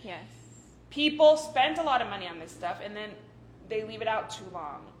food. Yes. People spend a lot of money on this stuff, and then they leave it out too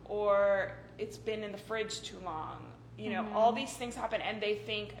long, or it's been in the fridge too long. All these things happen, and they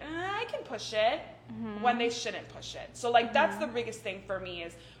think, I can push it, when they shouldn't push it. So, that's the biggest thing for me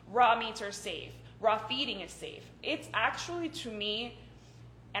is raw meats are safe. Raw feeding is safe. It's actually, to me,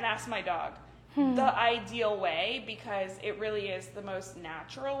 and ask my dog, the ideal way, because it really is the most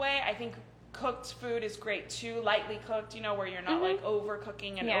natural way. I think cooked food is great too, lightly cooked, where you're not like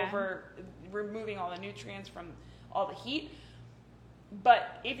overcooking and over removing all the nutrients from all the heat.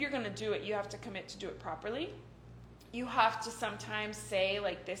 But if you're going to do it, you have to commit to do it properly. You have to sometimes say,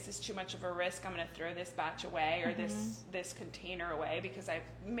 like, this is too much of a risk. I'm going to throw this batch away or this container away because I've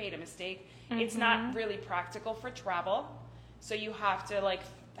made a mistake. It's not really practical for travel. So you have to, like,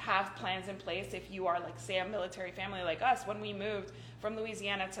 have plans in place. If you are, like, say, a military family like us, when we moved from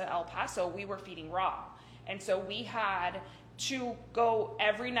Louisiana to El Paso, we were feeding raw. And so we had to go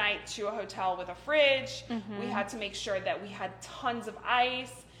every night to a hotel with a fridge. We had to make sure that we had tons of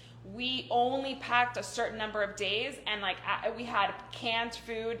ice. We only packed a certain number of days, and we had canned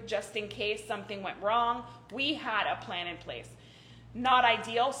food just in case something went wrong. We had a plan in place. Not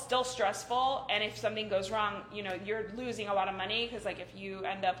ideal, still stressful, and if something goes wrong, you're losing a lot of money because if you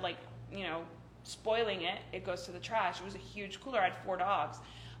end up spoiling it. It goes to the trash. It was a huge cooler. I had 4 dogs.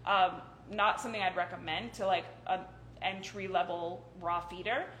 Not something I'd recommend to like an entry-level raw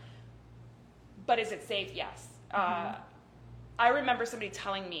feeder. But is it safe? Yes. I remember somebody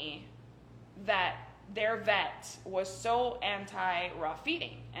telling me that their vet was so anti-raw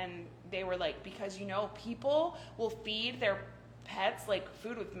feeding. And they were like, because, people will feed their pets like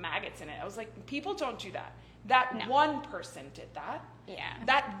food with maggots in it. I was like, people don't do that. That one person did that. Yeah.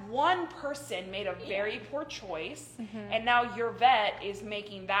 That one person made a very poor choice, and now your vet is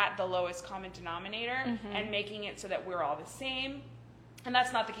making that the lowest common denominator and making it so that we're all the same. And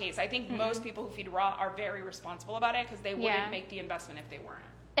that's not the case. I think most people who feed raw are very responsible about it because they wouldn't make the investment if they weren't.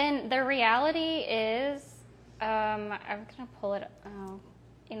 And the reality is, I'm going to pull it. Oh,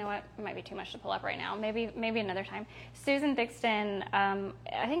 you know what? It might be too much to pull up right now. Maybe another time. Susan Thixton,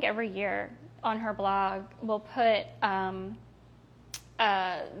 I think every year on her blog, will put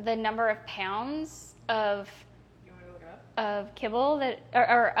the number of pounds of kibble that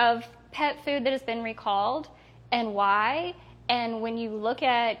or of pet food that has been recalled and why. And when you look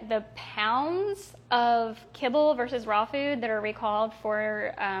at the pounds of kibble versus raw food that are recalled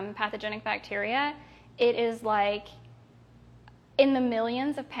for pathogenic bacteria, it is like in the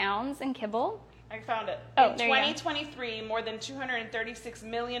millions of pounds in kibble. I found it. Oh, in there 2023, more than 236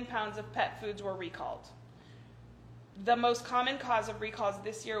 million pounds of pet foods were recalled. The most common cause of recalls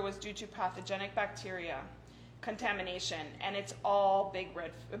this year was due to pathogenic bacteria contamination, and it's all big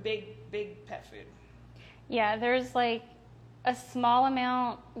pet food. Yeah, there's like a small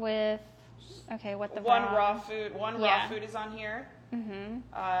amount with one raw food is on here.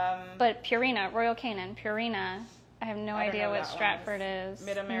 But Purina, Royal Canin, Purina. I have no idea what Stratford is.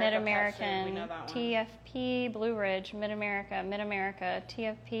 Mid-American, we know that one. TFP, Blue Ridge, Mid-America,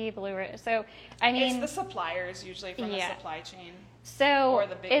 TFP, Blue Ridge. So, I mean... It's the suppliers usually from the supply chain. So,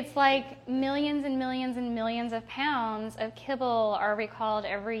 it's like millions and millions and millions of pounds of kibble are recalled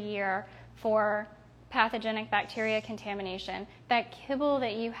every year for pathogenic bacteria contamination. That kibble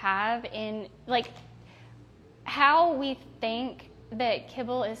that you have in... Like, how we think that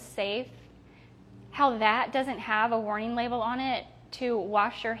kibble is safe, how that doesn't have a warning label on it to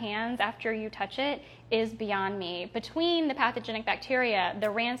wash your hands after you touch it is beyond me. Between the pathogenic bacteria, the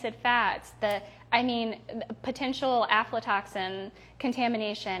rancid fats, potential aflatoxin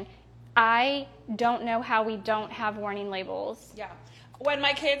contamination, I don't know how we don't have warning labels. Yeah. When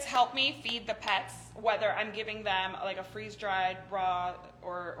my kids help me feed the pets, whether I'm giving them like a freeze-dried raw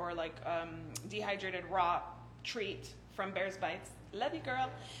or like dehydrated raw treat from Bear's Bites, love you girl,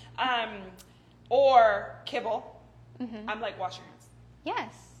 or kibble, I'm like, wash your hands.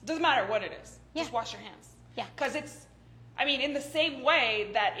 Yes. Doesn't matter what it is. Yeah. Just wash your hands. Yeah. Because in the same way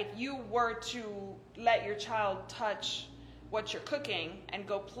that if you were to let your child touch what you're cooking and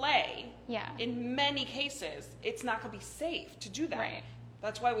go play, in many cases, it's not going to be safe to do that. Right.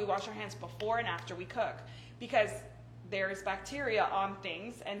 That's why we wash our hands before and after we cook. Because there's bacteria on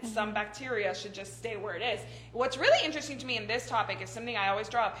things, and some bacteria should just stay where it is. What's really interesting to me in this topic is something I always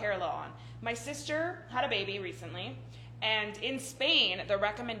draw a parallel on. My sister had a baby recently, and in Spain, the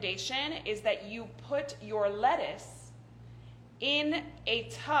recommendation is that you put your lettuce in a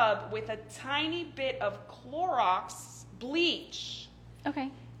tub with a tiny bit of Clorox bleach.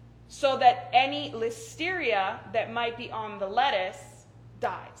 Okay. So that any listeria that might be on the lettuce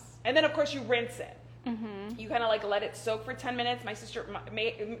dies. And then, of course, you rinse it. You kind of like let it soak for 10 minutes. My sister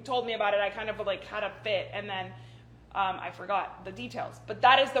told me about it. I kind of like had a fit, and then I forgot the details. But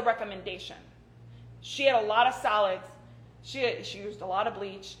that is the recommendation. She had a lot of salads. She used a lot of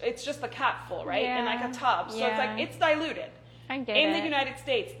bleach. It's just the capful, right? In like a tub. So it's like, it's diluted. I get In it. the United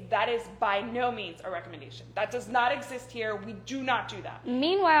States, that is by no means a recommendation. That does not exist here. We do not do that.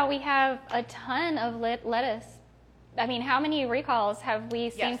 Meanwhile, we have a ton of lettuce. I mean, how many recalls have we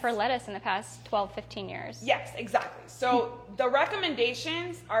seen for lettuce in the past 12, 15 years? Yes, exactly. So the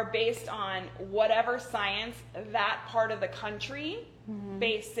recommendations are based on whatever science that part of the country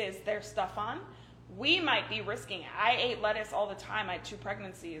bases their stuff on. We might be risking it. I ate lettuce all the time. I had 2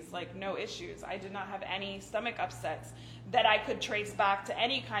 pregnancies, like no issues. I did not have any stomach upsets that I could trace back to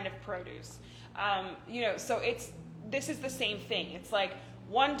any kind of produce. So this is the same thing. It's like,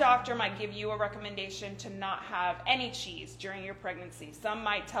 one doctor might give you a recommendation to not have any cheese during your pregnancy. Some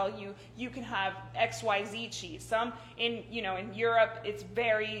might tell you you can have XYZ cheese. Some in Europe, it's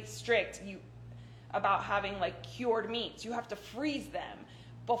very strict about having like cured meats. You have to freeze them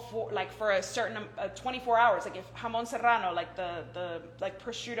before, like for a certain 24 hours. Like if jamon serrano, like the like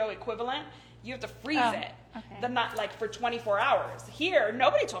prosciutto equivalent, you have to freeze it. Okay. The not like for 24 hours. Here,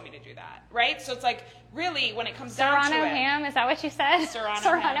 nobody told me to do that, right? So it's like really when it comes down to Serrano it. ham, is that what you said?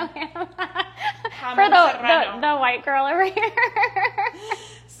 Serrano ham. Jamon For serrano. the white girl over here.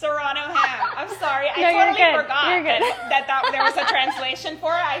 Serrano ham. I'm sorry, I No, you're totally good. forgot You're good. that there was a translation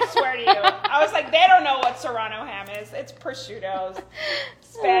for it. I swear to you, I was like, they don't know what Serrano ham is. It's prosciutto's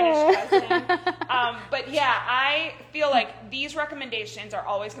Spanish cousin. But yeah, I feel like these recommendations are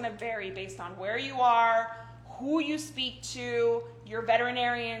always going to vary based on where you are, who you speak to, your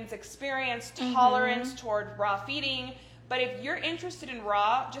veterinarian's experience, tolerance toward raw feeding. But if you're interested in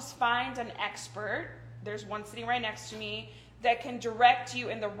raw, just find an expert. There's one sitting right next to me that can direct you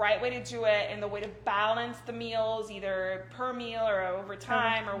in the right way to do it, and the way to balance the meals, either per meal or over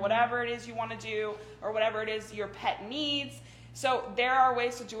time or whatever it is you want to do, or whatever it is your pet needs. So there are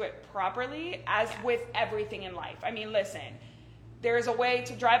ways to do it properly, as with everything in life. I mean, listen, there's a way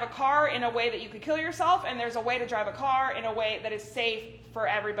to drive a car in a way that you could kill yourself, and there's a way to drive a car in a way that is safe for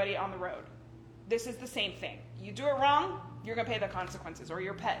everybody on the road. This is the same thing. You do it wrong, you're going to pay the consequences, or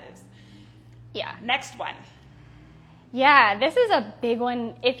your pet is. Yeah. Next one. Yeah, this is a big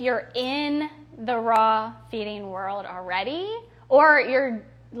one if you're in the raw feeding world already, or you're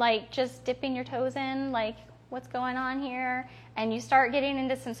like just dipping your toes in, like what's going on here, and you start getting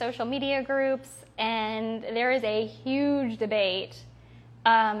into some social media groups, and there is a huge debate,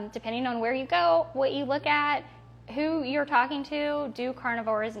 depending on where you go, what you look at, who you're talking to. Do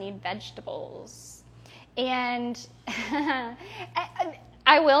carnivores need vegetables? And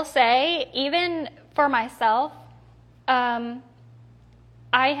I will say, even for myself, I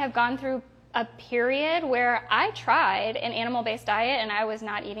have gone through a period where I tried an animal-based diet and I was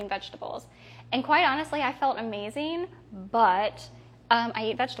not eating vegetables. And quite honestly, I felt amazing, but I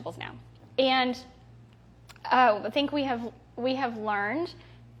eat vegetables now. And I think we have learned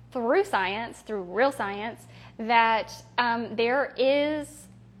through science, through real science, that there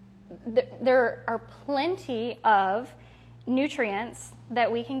are plenty of nutrients that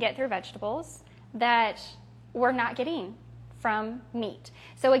we can get through vegetables that we're not getting from meat.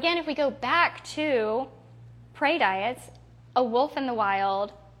 So again, if we go back to prey diets, a wolf in the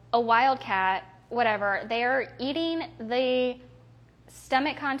wild, a wildcat, whatever, they're eating the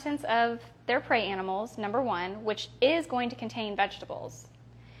stomach contents of their prey animals, number one, which is going to contain vegetables.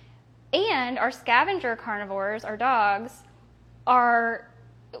 And our scavenger carnivores, our dogs, are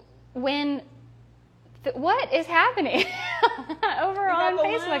what is happening over on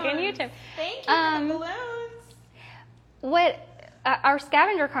Facebook and YouTube? Thank you for the balloons. What our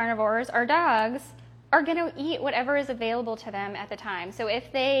scavenger carnivores, our dogs, are going to eat whatever is available to them at the time. So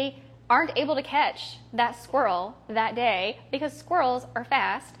if they aren't able to catch that squirrel that day, because squirrels are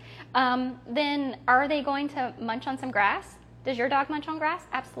fast, then are they going to munch on some grass? Does your dog munch on grass?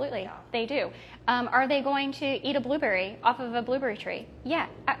 Absolutely, Yeah. They do. Are they going to eat a blueberry off of a blueberry tree? Yeah,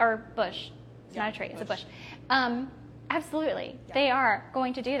 or bush. It's not a tree, it's a bush. Absolutely, they are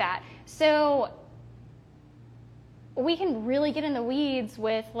going to do that. So we can really get in the weeds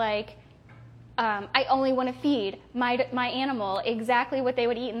with like, I only want to feed my animal exactly what they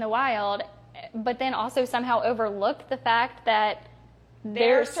would eat in the wild, but then also somehow overlook the fact that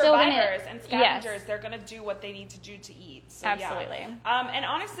They're still survivors and scavengers. Yes. They're going to do what they need to do to eat. So, Absolutely. Yeah. And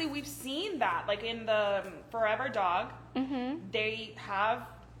honestly, we've seen that. Like in the Forever Dog, they have...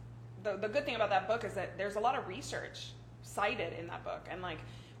 The good thing about that book is that there's a lot of research cited in that book. And like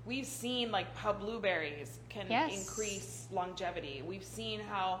we've seen like how blueberries can increase longevity. We've seen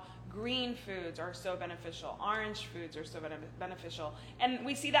how green foods are so beneficial. Orange foods are so beneficial. And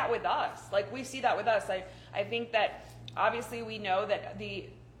we see that with us. Like we see that with us. I think that obviously we know that the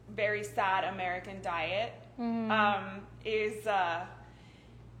very sad American diet is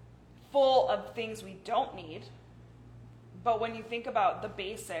full of things we don't need. But when you think about the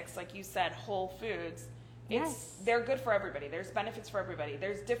basics, like you said, whole foods, they're good for everybody. There's benefits for everybody.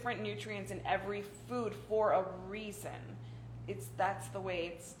 There's different nutrients in every food for a reason. That's the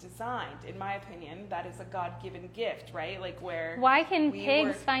way it's designed, in my opinion. That is a God-given gift, right? Like why can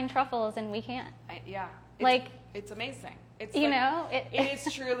pigs find truffles and we can't? It's amazing. It's it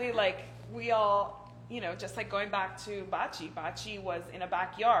is truly like we all, just like going back to Bachi. Bachi was in a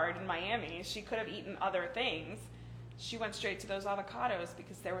backyard in Miami. She could have eaten other things. She went straight to those avocados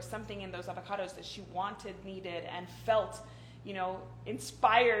because there was something in those avocados that she wanted, needed, and felt,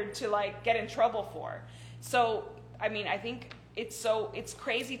 inspired to like get in trouble for. So, I mean, I think it's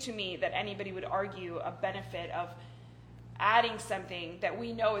crazy to me that anybody would argue a benefit of adding something that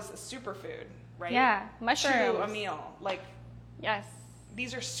we know is a superfood, right? Yeah, mushrooms. To a meal. Like, yes.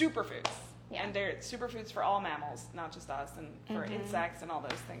 these are superfoods. Yeah. And they're superfoods for all mammals, not just us, and for insects and all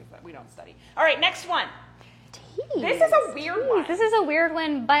those things that we don't study. All right, next one. Teas. This is a weird one. This is a weird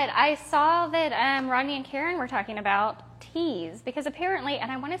one, but I saw that Rodney and Karen were talking about teas because apparently, and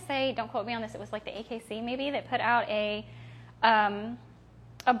I want to say, don't quote me on this, it was like the AKC maybe that put out a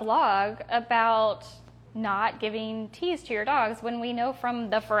blog about not giving teas to your dogs when we know from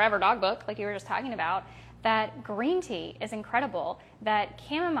the Forever Dog book, like you were just talking about, that green tea is incredible, that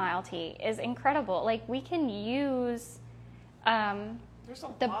chamomile tea is incredible. Like we can use There's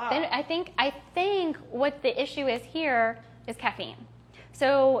a lot. I think what the issue is here is caffeine.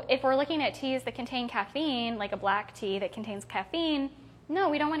 So if we're looking at teas that contain caffeine, like a black tea that contains caffeine, no,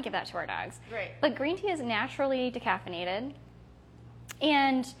 we don't want to give that to our dogs. Right. But green tea is naturally decaffeinated,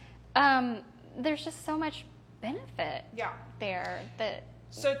 and there's just so much benefit there that.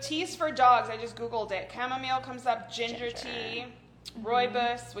 So teas for dogs, I just Googled it. Chamomile comes up, ginger tea,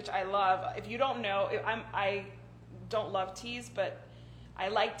 rooibos, which I love. If you don't know, I don't love teas, but I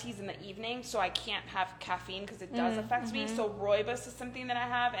like teas in the evening, so I can't have caffeine because it does affect me. So rooibos is something that I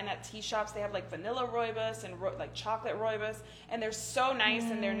have, and at tea shops they have like vanilla rooibos and like chocolate rooibos, and they're so nice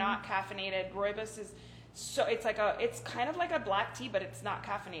and they're not caffeinated. Rooibos is so it's kind of like a black tea, but it's not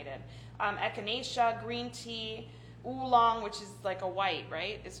caffeinated. Echinacea, green tea, oolong, which is like a white,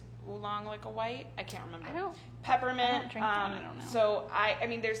 right? Is oolong like a white? I can't remember. Peppermint. I don't drink one, I don't know. So I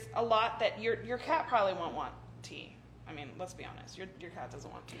mean, there's a lot that your cat probably won't want tea. I mean, let's be honest. Your cat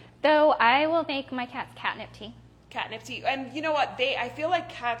doesn't want tea. Though I will make my cat's catnip tea. Catnip tea. And you know what? I feel like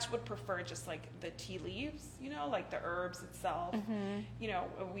cats would prefer just like the tea leaves, you know, like the herbs itself. You know,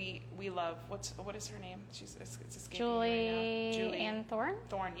 we love, what is her name? It's escaping me right now. Julianne Thorne?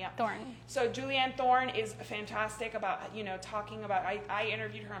 Thorne, yeah. Thorne. So Julianne Thorne is fantastic about, you know, talking about, I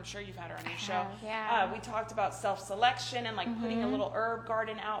interviewed her, I'm sure you've had her on your show. Yeah. We talked about self-selection and like putting a little herb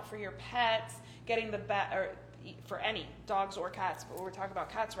garden out for your pets, getting the for any dogs or cats, but we're talking about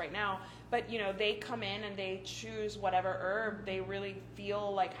cats right now. But you know, they come in and they choose whatever herb they really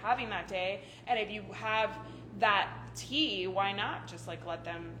feel like having that day. And if you have that tea, why not just like let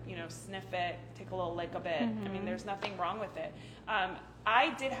them, you know, sniff it, take a little lick of it. I mean, there's nothing wrong with it.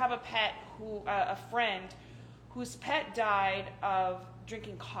 I did have a pet a friend whose pet died of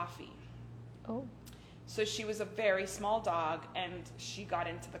drinking coffee. Oh. So she was a very small dog and she got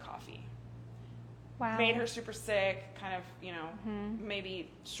into the coffee. Wow. Made her super sick, kind of, you know,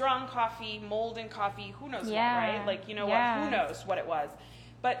 maybe strong coffee, mold in coffee, who knows what, right? Like, you know what, who knows what it was.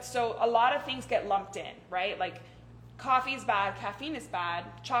 But so a lot of things get lumped in, right? Like coffee is bad, caffeine is bad,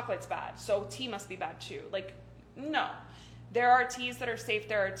 chocolate's bad, so tea must be bad too. Like, no. There are teas that are safe,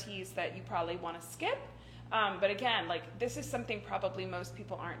 there are teas that you probably want to skip. But again, like this is something probably most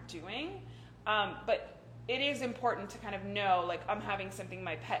people aren't doing. But it is important to kind of know, like, I'm having something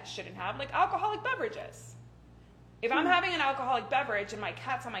my pet shouldn't have, like alcoholic beverages. If I'm having an alcoholic beverage and my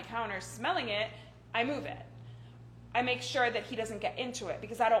cat's on my counter smelling it, I move it. I make sure that he doesn't get into it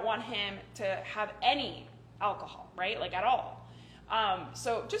because I don't want him to have any alcohol, right? Like at all.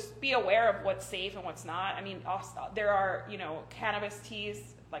 So just be aware of what's safe and what's not. I mean, also, there are, you know, cannabis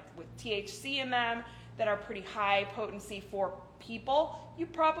teas like with THC in them that are pretty high potency for people. You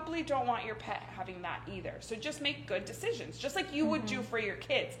probably don't want your pet having that either. So just make good decisions, just like you would do for your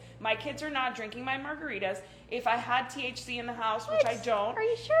kids. My kids are not drinking my margaritas. If I had THC in the house, which I don't. Are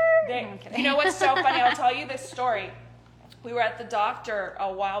you sure? No, I'm kidding. you know what's so funny? I'll tell you this story. We were at the doctor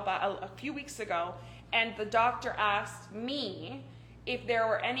a few weeks ago, and the doctor asked me if there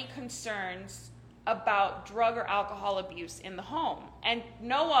were any concerns about drug or alcohol abuse in the home. And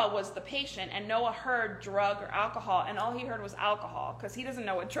Noah was the patient, and Noah heard drug or alcohol, and all he heard was alcohol, because he doesn't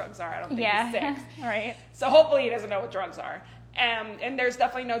know what drugs are. I don't think he's 6. Right. So hopefully he doesn't know what drugs are. And there's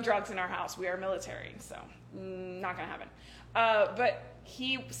definitely no drugs in our house. We are military, so not going to happen. But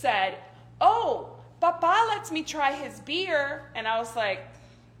he said, oh, Papa lets me try his beer. And I was like,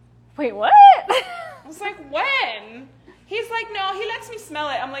 wait, what? I was like, when? He's like, no, he lets me smell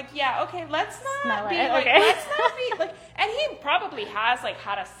it. I'm like, yeah, okay, let's not Smell be it, like, okay. let's not be like, and he probably has like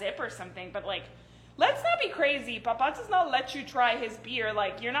had a sip or something, but like, let's not be crazy. Papa does not let you try his beer.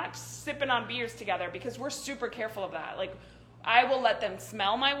 Like, you're not sipping on beers together because we're super careful of that. Like, I will let them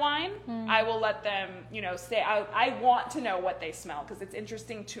smell my wine. I will let them, you know, say, I want to know what they smell because it's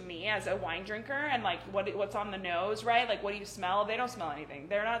interesting to me as a wine drinker and like what's on the nose, right? Like, what do you smell? They don't smell anything.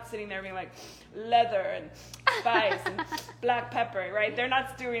 They're not sitting there being like leather and spice and black pepper, right? They're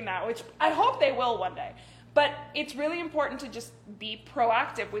not doing that, which I hope they will one day. But it's really important to just be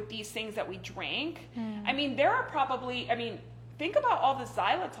proactive with these things that we drink. I mean, think about all the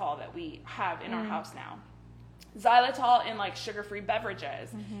xylitol that we have in our house now. Xylitol in like sugar-free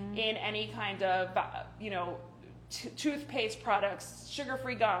beverages, in any kind of, toothpaste products,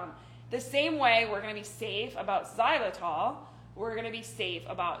 sugar-free gum. The same way we're going to be safe about xylitol, we're going to be safe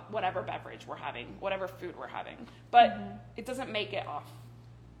about whatever beverage we're having, whatever food we're having. But it doesn't make it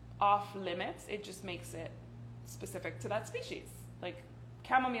off limits. It just makes it specific to that species. Like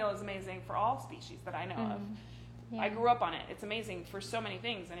chamomile is amazing for all species that I know of. Yeah. I grew up on it. It's amazing for so many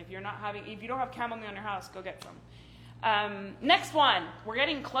things. And if you don't have chamomile in your house, go get some. Next one. We're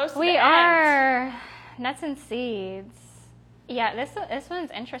getting close to the end. We are. Nuts and seeds. Yeah, this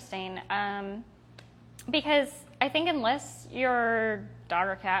one's interesting. Because I think unless your dog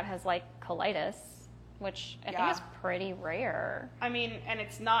or cat has like colitis, which I think is pretty rare. I mean, and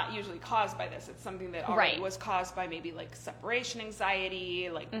it's not usually caused by this. It's something that already was caused by maybe like separation anxiety,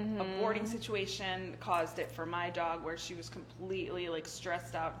 like a boarding situation caused it for my dog where she was completely like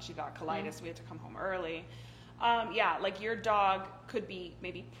stressed out and she got colitis. We had to come home early. Like your dog could be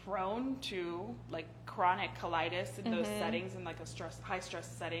maybe prone to like chronic colitis in those settings, in like a high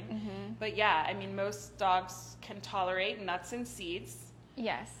stress setting. But yeah, I mean, most dogs can tolerate nuts and seeds.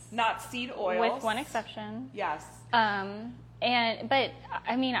 Yes. Not seed oils. With one exception. Yes. But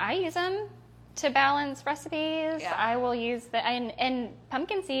I mean, I use them to balance recipes. Yeah. I will use and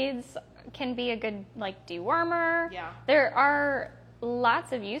pumpkin seeds can be a good like dewormer. Yeah. There are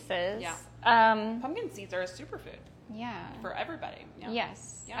lots of uses. Yeah. Pumpkin seeds are a superfood. Yeah. For everybody. Yeah.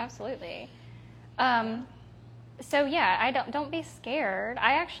 Yes, yeah. Absolutely. So yeah, don't be scared.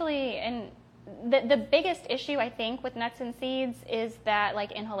 I actually, and the biggest issue I think with nuts and seeds is that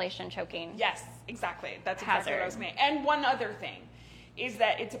like inhalation choking. Yes, exactly. That's exactly what I was saying. And one other thing is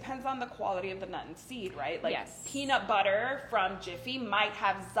that it depends on the quality of the nut and seed, right? Like peanut butter from Jiffy might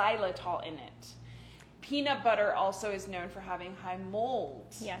have xylitol in it. Peanut butter also is known for having high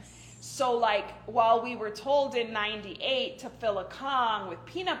mold. Yes. So like while we were told in 98 to fill a Kong with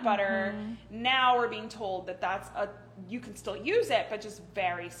peanut butter, now we're being told that you can still use it, but just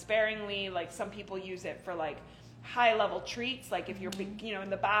very sparingly. Like some people use it for like high level treats, like if you're in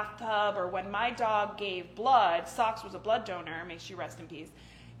the bathtub, or when my dog gave blood, Socks was a blood donor, may she rest in peace.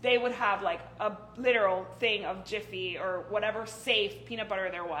 They would have like a literal thing of Jiffy or whatever safe peanut butter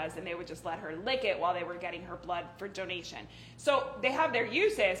there was, and they would just let her lick it while they were getting her blood for donation. So they have their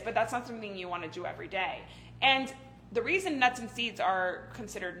uses, but that's not something you want to do every day. And the reason nuts and seeds are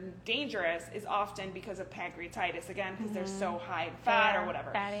considered dangerous is often because of pancreatitis, again, because they're so high in fat or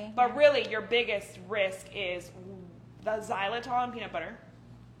whatever. Fatty. But really, your biggest risk is the xylitol in peanut butter,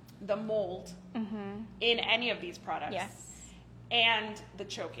 the mold in any of these products. Yes. And the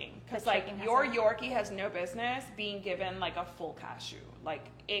choking, because like your Yorkie has no business being given like a full cashew. Like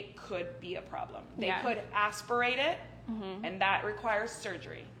it could be a problem. They could aspirate it, and that requires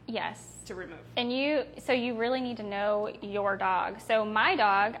surgery. Yes. To remove. And you really need to know your dog. So my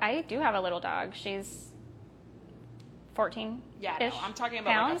dog, I do have a little dog. She's 14. Yeah, no, I'm talking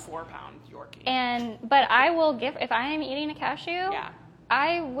about like a 4-pound Yorkie. But I will give, if I am eating a cashew,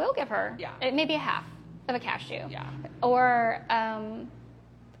 I will give her maybe a half of a cashew. Yeah. Or I'm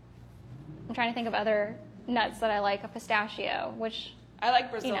trying to think of other nuts that I like. A pistachio, which I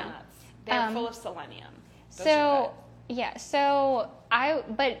like Brazil nuts. They're full of selenium.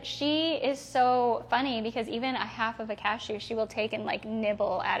 But she is so funny because even a half of a cashew, she will take and like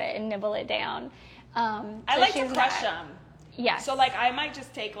nibble at it and nibble it down. I like to crush them. Yes. So like I might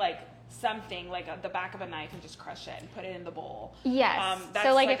just take like something like the back of a knife and just crush it and put it in the bowl. Yes. That's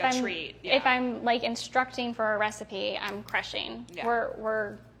so like a treat. Yeah. If I'm like instructing for a recipe, I'm crushing. Yeah.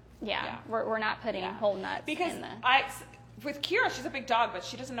 We're not putting whole nuts because in the... with Kira, she's a big dog, but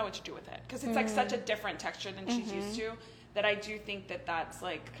she doesn't know what to do with it because it's like such a different texture than she's used to, that I do think that's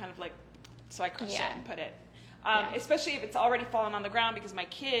like kind of like, so I crush it and put it. Especially if it's already fallen on the ground because my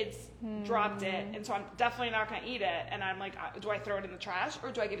kids dropped it, and so I'm definitely not going to eat it. And I'm like, do I throw it in the trash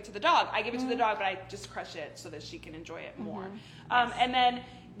or do I give it to the dog? I give it to the dog, but I just crush it so that she can enjoy it more. And then,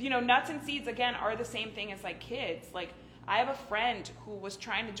 nuts and seeds, again, are the same thing as like kids. Like I have a friend who was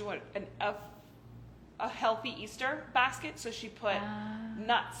trying to do a healthy Easter basket, so she put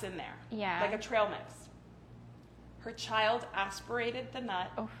nuts in there, like a trail mix. Her child aspirated the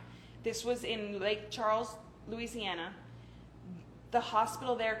nut. Oh. This was in Lake Charles, Louisiana. The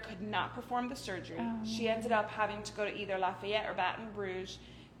hospital there could not perform the surgery. She ended up having to go to either Lafayette or Baton Rouge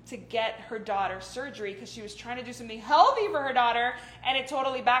to get her daughter surgery because she was trying to do something healthy for her daughter, and it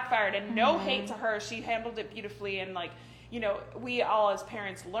totally backfired. And no hate to her, she handled it beautifully, and like, we all as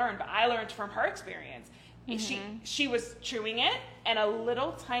parents learn, but I learned from her experience. She was chewing it, and a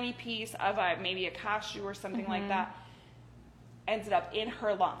little tiny piece of maybe a cashew or something like that ended up in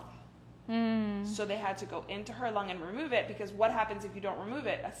her lung. So they had to go into her lung and remove it, because what happens if you don't remove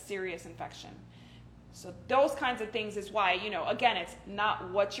it? A serious infection. So those kinds of things is why, you know, again, it's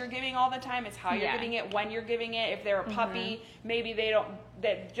not what you're giving all the time, it's how you're giving it, when you're giving it. If they're a puppy, maybe they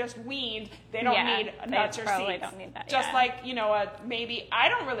just weaned, they don't need nuts or seeds. Don't need that. Just like, you know, maybe I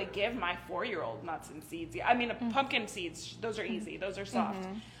don't really give my 4-year-old nuts and seeds. I mean, pumpkin seeds, those are easy, those are soft.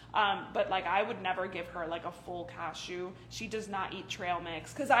 But like I would never give her like a full cashew. She does not eat trail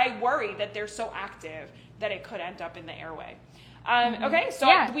mix because I worry that they're so active that it could end up in the airway. Okay, so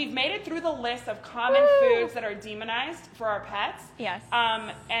we've made it through the list of common foods that are demonized for our pets. Yes.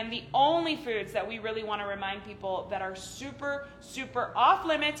 And the only foods that we really want to remind people that are super, super off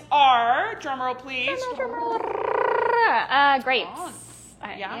limits are, drumroll please. Grapes. Oh,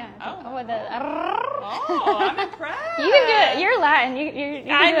 Oh, I'm impressed. You can do it. You're Latin. You can do it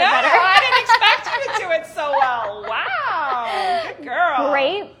better. I didn't expect you to do it so well. Wow. Good girl.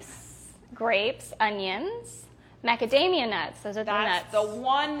 Grapes, onions, macadamia nuts. Those are the nuts. That's the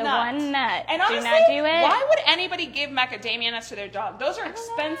one nut. The one nut. And honestly, do not do it. Why would anybody give macadamia nuts to their dog? Those are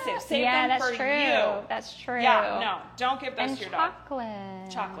expensive. Save them for you. That's true. Yeah, no, don't give those to your dog.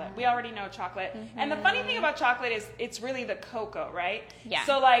 Chocolate. We already know chocolate. And the funny thing about chocolate is it's really the cocoa, right? Yeah.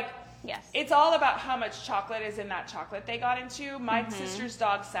 So like, yes. It's all about how much chocolate is in that chocolate they got into. My sister's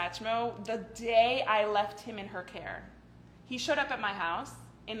dog, Satchmo, the day I left him in her care, he showed up at my house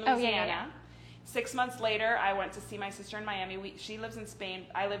in Louisiana. 6 months later, I went to see my sister in Miami. She lives in Spain.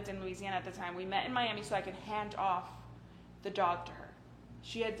 I lived in Louisiana at the time. We met in Miami so I could hand off the dog to her.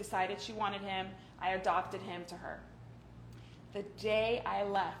 She had decided she wanted him. I adopted him to her. The day I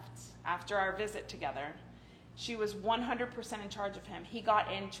left, after our visit together, she was 100% in charge of him. He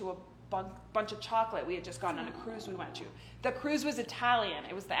got into a bunch of chocolate. We had just gone on a cruise we went to. The cruise was Italian.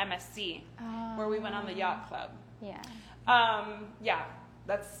 It was the MSC, where we went on the yacht club. Yeah.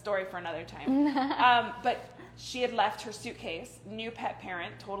 That's a story for another time. But she had left her suitcase, new pet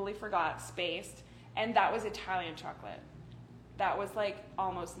parent, totally forgot, spaced, and that was Italian chocolate. That was like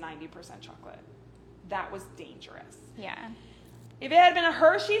almost 90% chocolate. That was dangerous. Yeah. If it had been a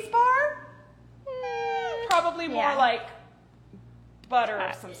Hershey's bar, probably more like butter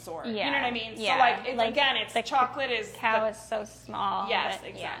of some sort. Yeah. You know what I mean? Yeah. So again, it's the chocolate is... cow is so small. Yes,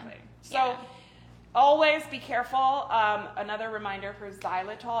 exactly. So always be careful. Another reminder for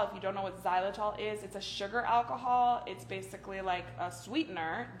xylitol, if you don't know what xylitol is, it's a sugar alcohol. It's basically like a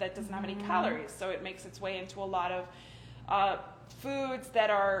sweetener that doesn't have any calories. So it makes its way into a lot of foods that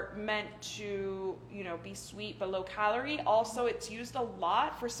are meant to, be sweet but low calorie. Also, it's used a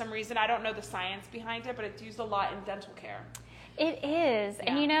lot for some reason. I don't know the science behind it, but it's used a lot in dental care. It is.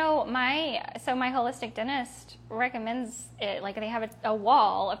 Yeah. And my holistic dentist recommends it. Like they have a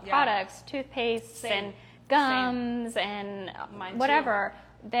wall of products, toothpastes and gums and whatever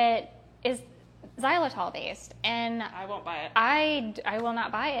that is xylitol based. And I won't buy it. I will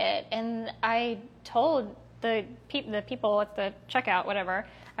not buy it. And I told the people at the checkout, whatever,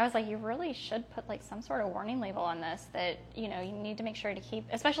 I was like, you really should put like some sort of warning label on this that, you need to make sure to keep,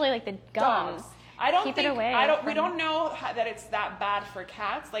 especially like the gums. Keep it away. We don't know that it's that bad for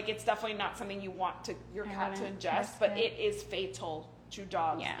cats. Like it's definitely not something you want your cat to ingest, but it is fatal to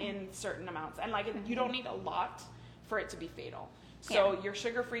dogs in certain amounts. And you don't need a lot for it to be fatal. So your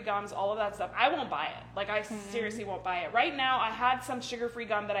sugar-free gums, all of that stuff, I won't buy it. Like I seriously won't buy it. Right now, I had some sugar-free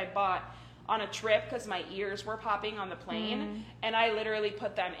gum that I bought on a trip because my ears were popping on the plane, and I literally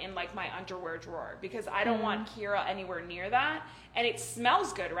put them in like my underwear drawer because I don't want Kira anywhere near that. And it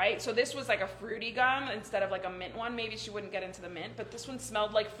smells good, right? So this was like a fruity gum instead of like a mint one. Maybe she wouldn't get into the mint, but this one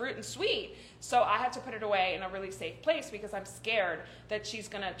smelled like fruit and sweet. So I had to put it away in a really safe place because I'm scared that she's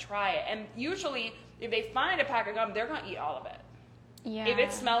gonna try it. And usually if they find a pack of gum, they're gonna eat all of it. Yeah. If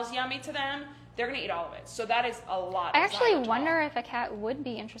it smells yummy to them, they're going to eat all of it. So that is a lot. I actually wonder if a cat would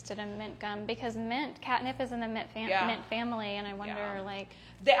be interested in mint gum because catnip is in the mint family, and I wonder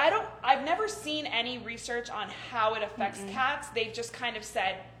I've never seen any research on how it affects cats. They've just kind of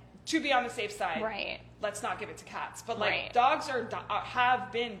said, to be on the safe side, right, let's not give it to cats. But dogs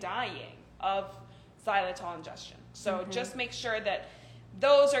have been dying of xylitol ingestion. So just make sure that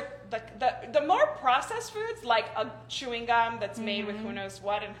those are the more processed foods, like a chewing gum that's made with who knows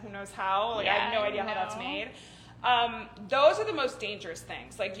what and who knows how. I have no idea how that's made. Those are the most dangerous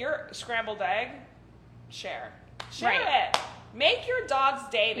things. Like your scrambled egg, share it. Make your dog's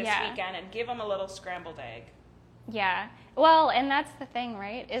day this weekend and give them a little scrambled egg. Yeah. Well, and that's the thing,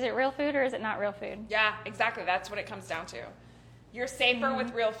 right? Is it real food or is it not real food? Yeah, exactly. That's what it comes down to. You're safer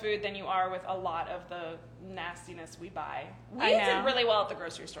with real food than you are with a lot of the nastiness we buy. We did really well at the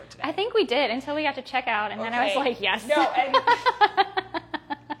grocery store today. I think we did until we got to checkout, and then I was like, yes. No, and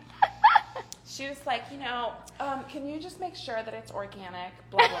She was like, can you just make sure that it's organic,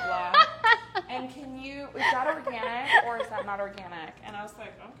 blah, blah, blah. And is that organic or is that not organic? And I was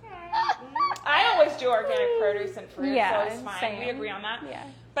like, okay. I always do organic produce and fruit, so it's fine. Same. We agree on that. Yeah.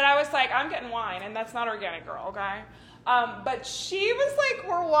 But I was like, I'm getting wine, and that's not organic, girl, okay? But she was like,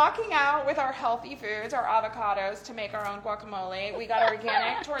 we're walking out with our healthy foods, our avocados to make our own guacamole. We got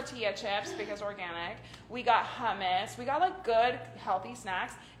organic tortilla chips because organic. We got hummus. We got like good, healthy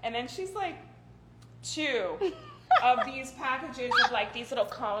snacks. And then she's like, 2 of these packages of like these little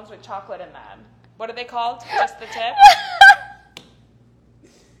cones with chocolate in them. What are they called? Just the tip?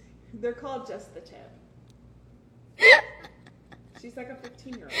 They're called Just the Tip. She's like a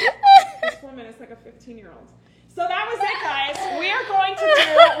 15-year-old. This woman is like a 15-year-old. So that was it, guys.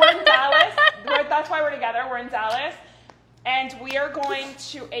 We're in Dallas. That's why we're together. We're in Dallas. And we are going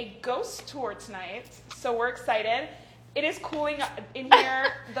to a ghost tour tonight. So we're excited. It is cooling in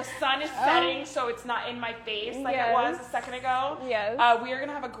here. The sun is setting, so it's not in my face like it was a second ago. Yes. We are going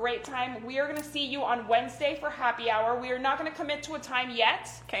to have a great time. We are going to see you on Wednesday for happy hour. We are not going to commit to a time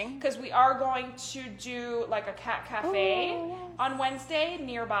yet. Okay. Because we are going to do like a cat cafe on Wednesday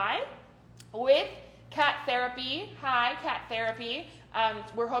nearby with cat therapy. Hi, cat therapy.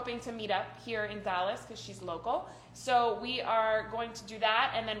 We're hoping to meet up here in Dallas because she's local. So we are going to do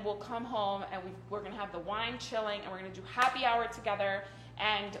that, and then we'll come home, and we're going to have the wine chilling, and we're going to do happy hour together.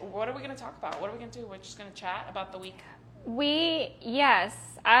 And what are we going to talk about? What are we going to do? We're just going to chat about the week.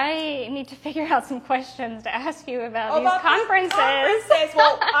 I need to figure out some questions to ask you about these conferences.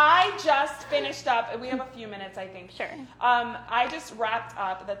 Well, I just finished up. We have a few minutes, I think. Sure. I just wrapped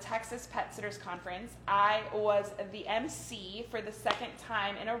up the Texas Pet Sitters Conference. I was the MC for the second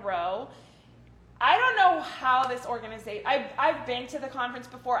time in a row. I don't know how this organization, I've been to the conference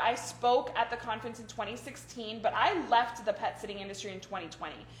before. I spoke at the conference in 2016, but I left the pet sitting industry in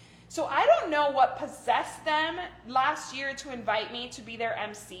 2020. So I don't know what possessed them last year to invite me to be their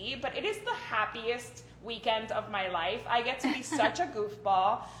MC, but it is the happiest weekend of my life. I get to be such a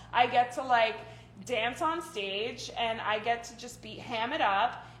goofball. I get to like dance on stage, and I get to just ham it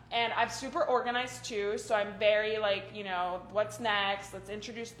up. And I'm super organized too, so I'm very like, what's next? Let's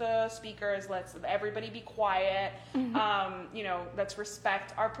introduce the speakers. Let's everybody be quiet. Let's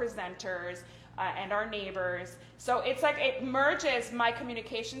respect our presenters and our neighbors. So it's like it merges my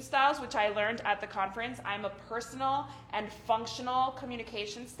communication styles, which I learned at the conference. I'm a personal and functional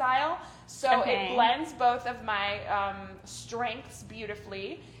communication style. So it blends both of my strengths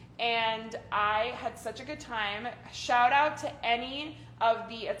beautifully. And I had such a good time. Shout out to any of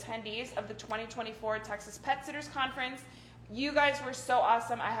the attendees of the 2024 Texas Pet Sitters Conference. You guys were so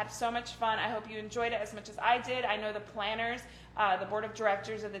awesome. I had so much fun. I hope you enjoyed it as much as I did. I know the planners, the board of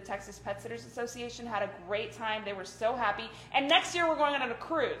directors of the Texas Pet Sitters Association had a great time. They were so happy. And next year we're going on a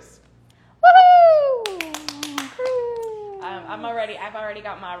cruise. Woohoo! I've already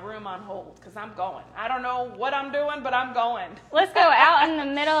got my room on hold because I'm going. I don't know what I'm doing, but I'm going. Let's go out in the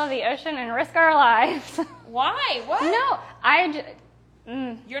middle of the ocean and risk our lives. Why? What? No,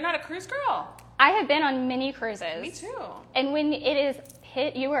 You're not a cruise girl. I have been on many cruises. Me too. And when it is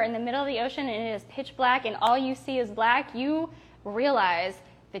you are in the middle of the ocean and it is pitch black and all you see is black, you realize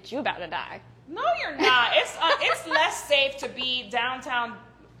that you're about to die. No, you're not. It's less safe to be downtown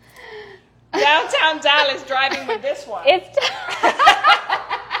Dallas driving with this one. It's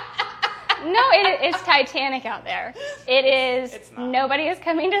Titanic out there. It is. It's not. Nobody is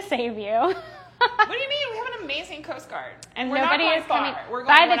coming to save you. What do you mean? We have an amazing Coast Guard, and Nobody is coming.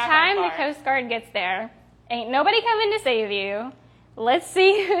 By the time the Coast Guard gets there, ain't nobody coming to save you. Let's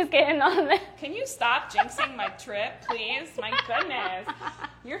see who's getting on the... Can you stop jinxing my trip, please? My goodness.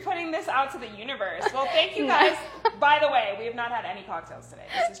 You're putting this out to the universe. Well, thank you guys. By the way, we have not had any cocktails today.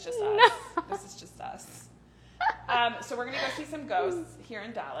 This is just us. No. This is just us. So we're going to go see some ghosts here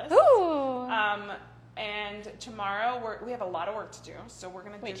in Dallas. Ooh. And tomorrow we have a lot of work to do. So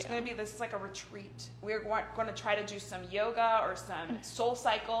this is like a retreat. We're going to try to do some yoga or some Soul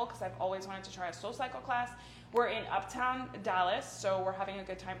Cycle because I've always wanted to try a Soul Cycle class. We're in Uptown Dallas, so we're having a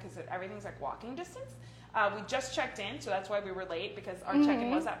good time because everything's like walking distance. We just checked in, so that's why we were late because our check-in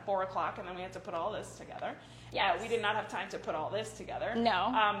was at 4 o'clock, and then we had to put all this together. Yeah, we did not have time to put all this together.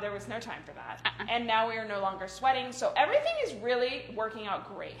 No. There was no time for that. And now we are no longer sweating, so everything is really working out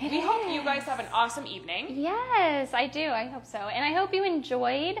great. We hope you guys have an awesome evening. Yes, I do. I hope so. And I hope you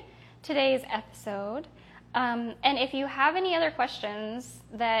enjoyed today's episode. And if you have any other questions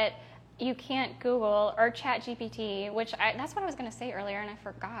that you can't Google or Chat GPT, that's what I was going to say earlier and I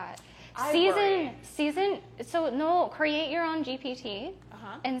forgot. Create your own GPT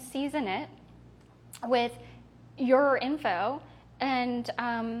and season it with your info and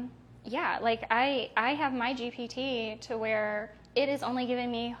yeah, like I have my GPT to where it is only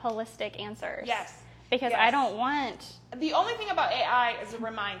giving me holistic answers. Yes. Because Yes. I don't want. The only thing about AI is a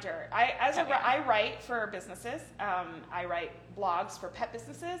reminder. I write for businesses. I write blogs for pet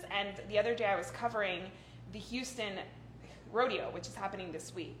businesses. And the other day I was covering the Houston rodeo, which is happening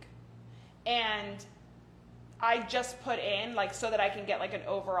this week. And I just put in, like, so that I can get like an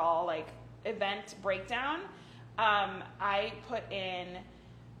overall like event breakdown. I put in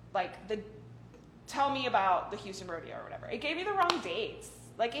like tell me about the Houston rodeo or whatever. It gave me the wrong dates.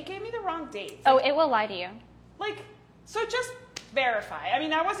 Oh, it will lie to you. Like, so just verify. I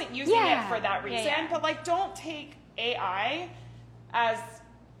mean, I wasn't using it for that reason, but like, don't take AI as,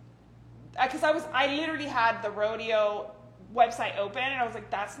 because I literally had the rodeo website open and I was like,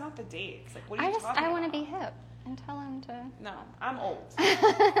 that's not the dates. Like, what are you talking about? I want to be hip and tell him to. No, I'm old.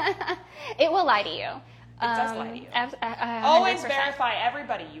 It will lie to you. It does lie to you. 100%. Always verify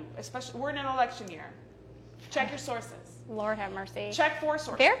everybody. Especially, we're in an election year. Check your sources. Lord have mercy. Check 4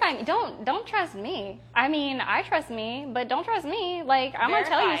 sources. Verify me. Don't trust me. I mean, I trust me, but don't trust me. Like, I'm going to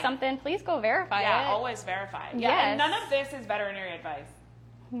tell you something. Please go verify it. Yeah, always verify. Yeah, Yes. and none of this is veterinary advice.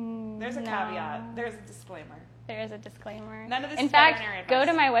 There's a caveat. There's a disclaimer. There is a disclaimer. None of this In is fact, veterinary advice.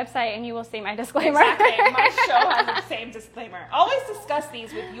 go to my website and you will see my disclaimer. Exactly. My show has the same disclaimer. Always discuss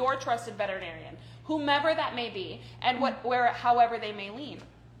these with your trusted veterinarian, whomever that may be, and however they may lean.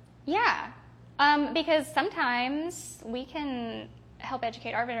 Yeah. Because sometimes we can help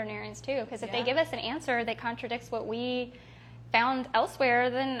educate our veterinarians too. Because if they give us an answer that contradicts what we found elsewhere,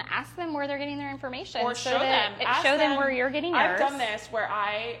 then ask them where they're getting their information. Or show them. Show them where you're getting yours. I've done this where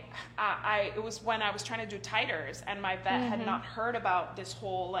it was when I was trying to do titers, and my vet had not heard about this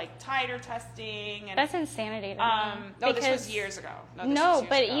whole like titer testing. And that's insanity to me. No, this was years ago.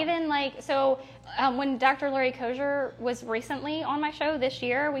 Even like, so when Dr. Lori Kosher was recently on my show this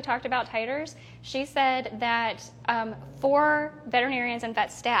year, we talked about titers. She said that for veterinarians and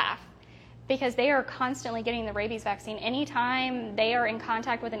vet staff, because they are constantly getting the rabies vaccine, anytime they are in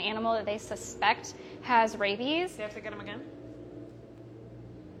contact with an animal that they suspect has rabies, they have to get them again?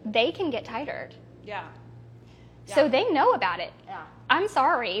 They can get titered. Yeah. So they know about it. Yeah. I'm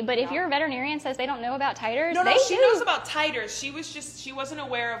sorry, but if your veterinarian says they don't know about titers, No, she knows about titers. She wasn't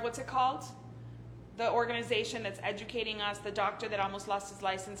aware of what's it called? The organization that's educating us, the doctor that almost lost his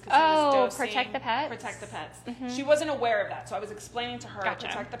license because he was dosing. Protect the Pets? Protect the Pets. Mm-hmm. She wasn't aware of that, so I was explaining to her,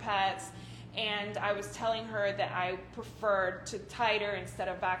 Protect the Pets, and I was telling her that I preferred to titer instead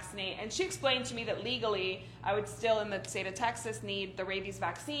of vaccinate, and she explained to me that legally I would still, in the state of Texas, need the rabies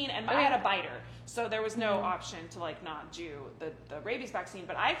vaccine, and I had a biter, so there was no option to like not do the rabies vaccine,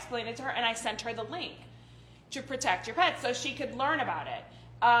 but I explained it to her, and I sent her the link to Protect Your Pets so she could learn about it.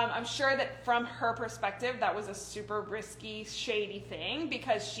 I'm sure that from her perspective, that was a super risky, shady thing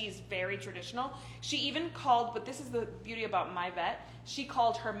because she's very traditional. She even called, but this is the beauty about my vet, she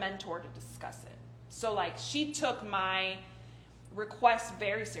called her mentor to discuss it. So like she took my request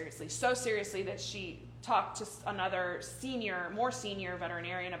very seriously, so seriously that she talked to another more senior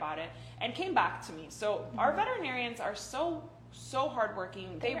veterinarian about it and came back to me. So our veterinarians are so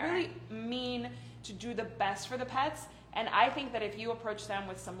hardworking. They really mean to do the best for the pets. And I think that if you approach them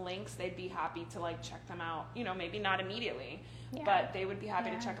with some links, they'd be happy to like check them out. You know, maybe not immediately, but they would be happy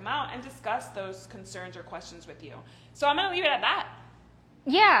to check them out and discuss those concerns or questions with you. So I'm going to leave it at that.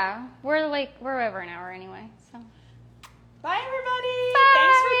 Yeah, we're over an hour anyway. So bye everybody. Bye.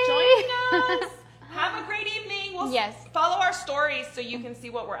 Thanks for joining us. Have a great evening. We'll Yes. follow our stories so you can see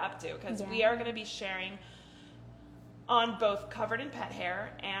what we're up to because we are going to be sharing on both Covered in Pet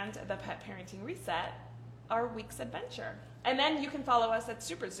Hair and the Pet Parenting Reset our week's adventure. And then you can follow us at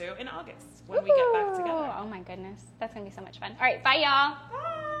Super Zoo in August when we get back together. Oh my goodness. That's going to be so much fun. All right. Bye, y'all. Bye.